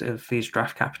because of his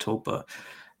draft capital, but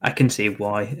I can see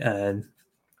why.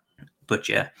 But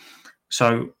yeah.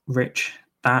 So, Rich,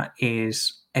 that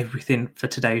is everything for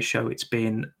today's show. It's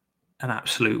been an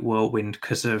absolute whirlwind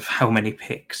because of how many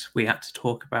picks we had to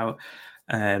talk about.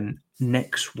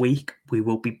 Next week, we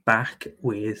will be back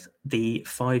with the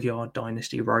 5-Yard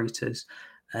Dynasty Writers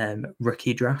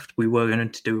rookie draft. We were going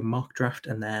to do a mock draft,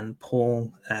 and then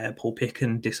Paul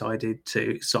Picken decided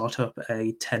to start up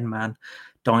a 10-man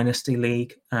dynasty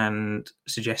league and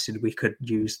suggested we could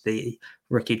use the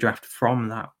rookie draft from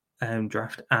that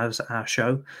draft as our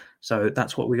show. So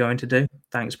that's what we're going to do.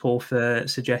 Thanks, Paul, for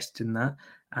suggesting that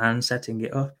and setting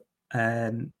it up.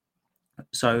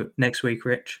 So next week,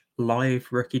 Rich, live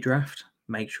rookie draft.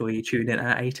 Make sure you tune in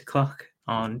at 8:00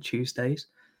 on Tuesdays.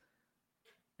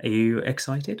 Are you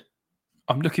excited?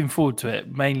 I'm looking forward to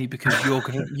it, mainly because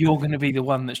you're gonna be the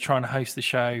one that's trying to host the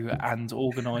show and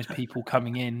organise people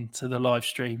coming in to the live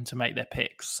stream to make their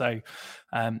picks. So,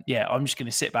 I'm just going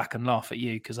to sit back and laugh at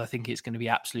you because I think it's going to be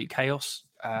absolute chaos.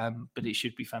 But it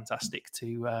should be fantastic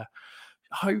to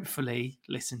hopefully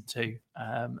listen to,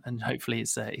 and hopefully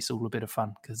it's all a bit of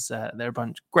fun because they're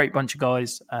a great bunch of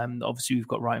guys. Obviously, we've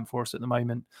got writing for us at the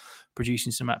moment,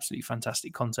 producing some absolutely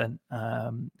fantastic content.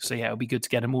 So yeah, it'll be good to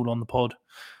get them all on the pod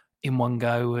in one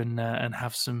go and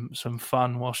have some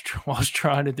fun whilst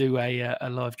trying to do a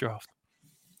live draft.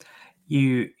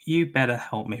 You better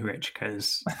help me, Rich,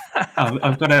 because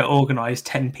I've got to organise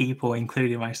 10 people,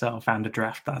 including myself, and a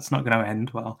draft. That's not going to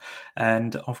end well.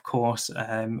 And of course,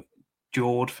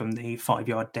 Jord from the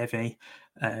 5-Yard Devy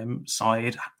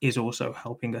side is also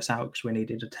helping us out because we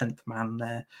needed a 10th man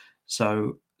there.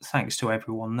 So thanks to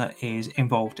everyone that is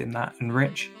involved in that. And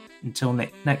Rich, until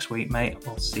next week, mate,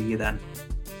 I'll see you then.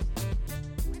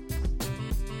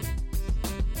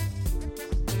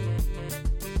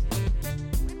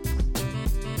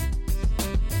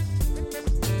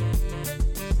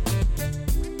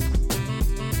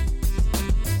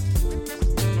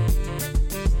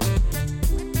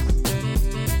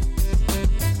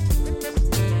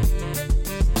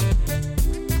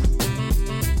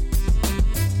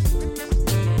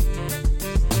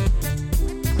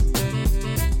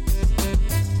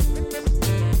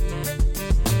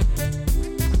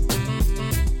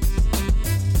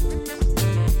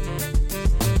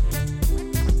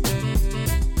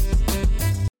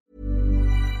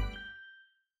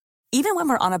 Even when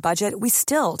we're on a budget, we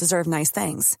still deserve nice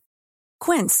things.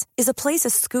 Quince is a place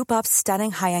to scoop up stunning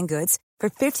high-end goods for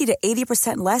 50 to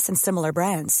 80% less than similar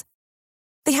brands.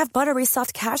 They have buttery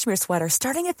soft cashmere sweaters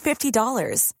starting at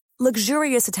 $50,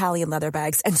 luxurious Italian leather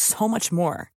bags, and so much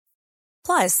more.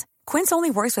 Plus, Quince only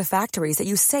works with factories that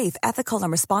use safe, ethical,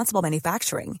 and responsible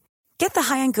manufacturing. Get the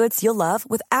high-end goods you'll love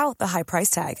without the high price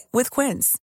tag with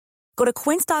Quince. Go to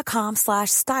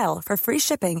quince.com/style for free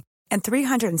shipping and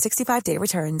 365-day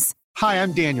returns. Hi,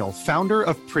 I'm Daniel, founder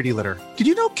of Pretty Litter. Did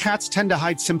you know cats tend to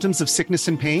hide symptoms of sickness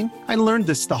and pain? I learned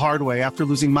this the hard way after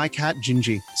losing my cat,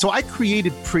 Gingy. So I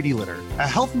created Pretty Litter, a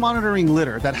health monitoring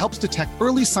litter that helps detect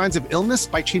early signs of illness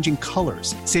by changing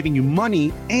colors, saving you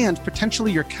money and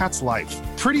potentially your cat's life.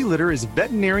 Pretty Litter is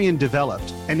veterinarian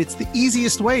developed, and it's the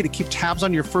easiest way to keep tabs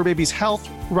on your fur baby's health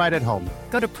right at home.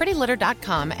 Go to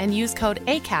prettylitter.com and use code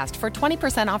ACAST for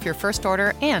 20% off your first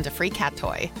order and a free cat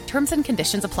toy. Terms and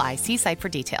conditions apply. See site for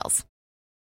details.